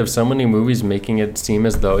tired of so many movies making it seem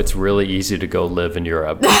as though it's really easy to go live in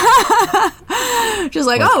Europe. Just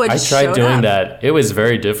like I tried doing that. It was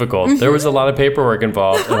very difficult. There was a lot of paperwork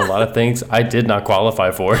involved and a lot of things I did not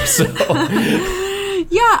qualify for. So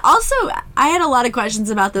yeah, also, I had a lot of questions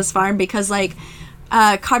about this farm because, like,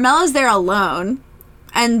 Carmela's there alone,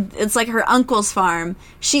 and it's, like, her uncle's farm.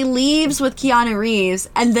 She leaves with Keanu Reeves,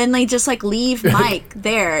 and then they just, like, leave Mike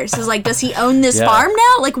there. So, like, does he own this farm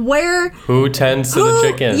now? Like, where? Who tends to the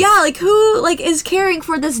chickens? Yeah, like, who, like, is caring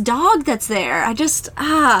for this dog that's there? I just,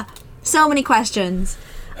 so many questions.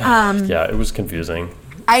 Yeah, it was confusing.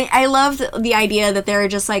 I loved the idea that they're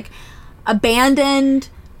just, like, abandoned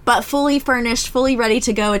but fully furnished, fully ready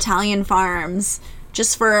to go Italian farms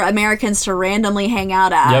just for Americans to randomly hang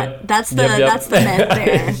out at. Yep. That's the myth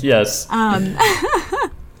there. Yes.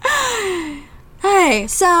 Hey,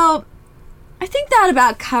 so I think that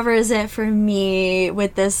about covers it for me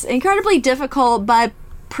with this incredibly difficult but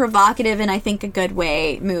provocative in I think a good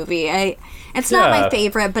way movie. It's not my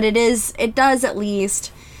favorite, but it does at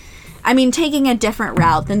least, I mean, taking a different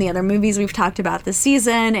route than the other movies we've talked about this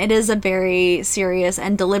season, it is a very serious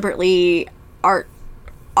and deliberately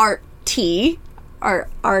artful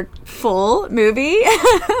movie.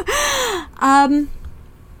 And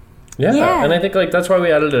I think like that's why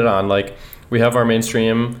we added it on. Like we have our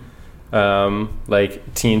mainstream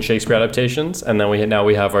like teen Shakespeare adaptations, and then we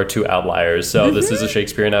have our two outliers. So this is a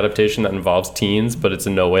Shakespearean adaptation that involves teens, but it's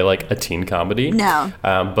in no way like a teen comedy. No.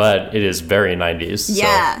 But it is very 90s.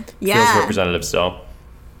 Yeah. So feels representative still.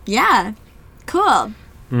 Yeah. Cool.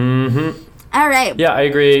 Mm-hmm. All right. Yeah, I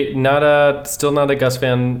agree. Still not a Gus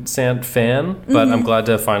Van Sant fan, but I'm glad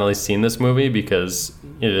to have finally seen this movie because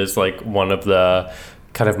it is like one of the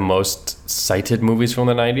kind of most cited movies from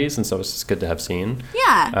the 90s, and so it's just good to have seen.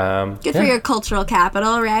 Yeah. Good for your cultural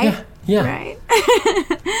capital, right? Yeah. Right.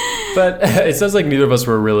 But it sounds like neither of us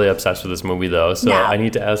were really obsessed with this movie, though, so No. I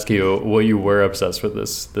need to ask you what you were obsessed with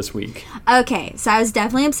this week. Okay, so I was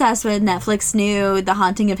definitely obsessed with Netflix new The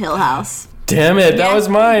Haunting of Hill House. Damn it, that was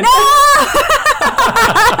mine. No!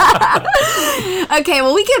 Okay,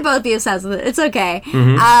 well, we can both be obsessed with it. It's okay.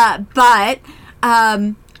 But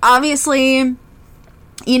obviously,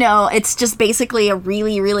 you know, it's just basically a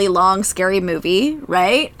really, really long, scary movie,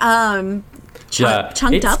 right?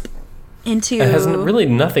 Chunked up into... It has really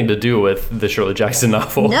nothing to do with the Shirley Jackson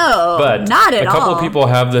novel. No, but not at all. A couple of people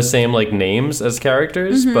have the same like names as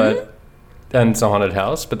characters, and it's a haunted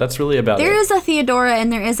house, but that's really about it. There is a Theodora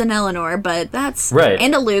and there is an Eleanor, but that's... Right.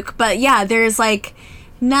 And a Luke, but yeah, there's like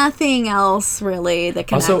nothing else really that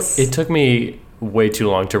connects. Also, it took me way too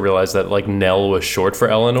long to realize that like Nell was short for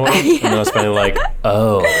Eleanor, and I was finally like,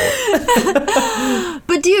 oh.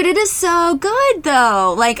 But dude, it is so good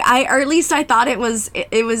though. Like or at least I thought it was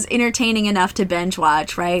entertaining enough to binge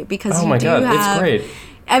watch, right? Because oh my god, it's great.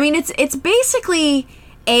 I mean, it's basically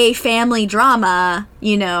a family drama,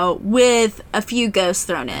 you know, with a few ghosts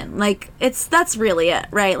thrown in. Like that's really it,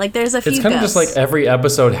 right? Like there's a few. It's kind ghosts. of just like every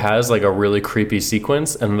episode has like a really creepy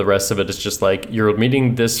sequence, and the rest of it is just like you're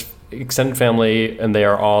meeting this extended family, and they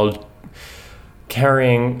are all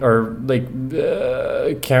carrying the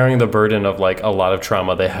burden of like a lot of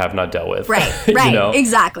trauma they have not dealt with. Right.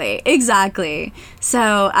 Exactly.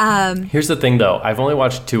 So here's the thing though, I've only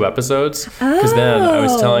watched 2 episodes because then I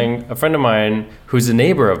was telling a friend of mine who's a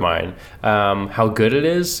neighbor of mine how good it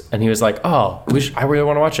is, and he was like, oh, I really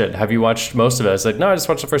want to watch it. Have you watched most of it? I was like, no, I just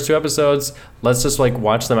watched the first 2 episodes. Let's just like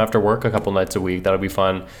watch them after work a couple nights a week. That'll be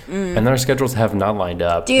fun. And then our schedules have not lined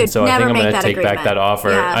up. Dude, and so I think I'm going to take back that offer.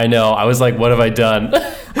 Yeah. I know. I was like, what have I done?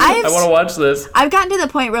 I want to watch this. I've gotten to the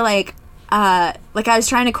point where like I was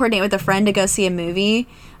trying to coordinate with a friend to go see a movie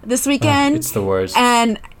this weekend. It's the worst.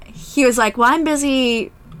 And he was like, well, I'm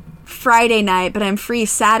busy Friday night, but I'm free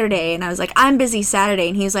Saturday. And I was like, I'm busy Saturday.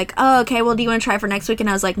 And he was like, oh, okay, well, do you want to try for next week? And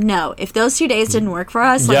I was like, no, if those 2 days didn't work for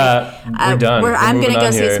us, we're done. I'm going to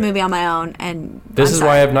go see this movie on my own. And this is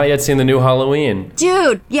why I have not yet seen the new Halloween.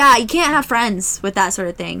 Dude, yeah, you can't have friends with that sort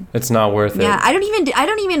of thing. It's not worth it. Yeah, I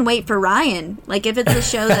don't even wait for Ryan. Like, if it's a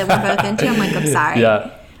show that we're both into, I'm like, I'm sorry.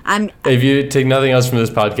 Yeah. If you take nothing else from this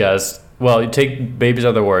podcast, well, you take babies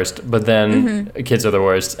are the worst, but then kids are the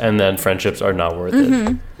worst, and then friendships are not worth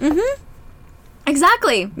it.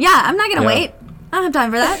 Exactly. Yeah, I'm not going to wait. I don't have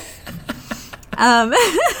time for that.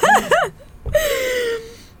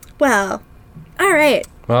 Well, all right.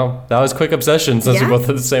 Well, that was quick obsession since we both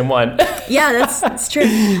had the same one. Yeah, that's true.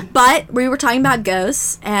 But we were talking about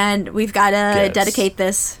ghosts, and we've got to dedicate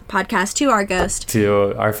this podcast to our ghost.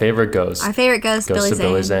 To our favorite ghost. Our favorite ghost, Billy Zane.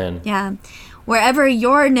 Billy Zane. Yeah. Wherever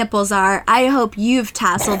your nipples are, I hope you've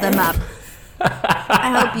tasseled them up.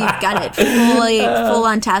 I hope you've got it full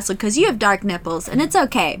on tasseled, because you have dark nipples, and it's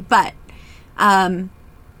okay. But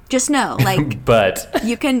just know, like, but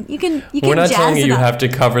you can. We're not telling you have to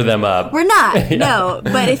cover them up. We're not. No,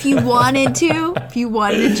 but if you wanted to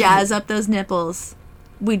jazz up those nipples,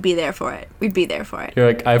 we'd be there for it. You're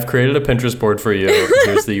like, I've created a Pinterest board for you.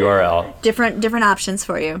 Here's the URL. Different options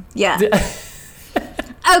for you. Yeah.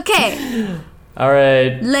 Okay. All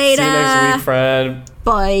right. Later. See you next week, friend.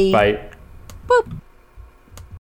 Bye. Bye. Boop.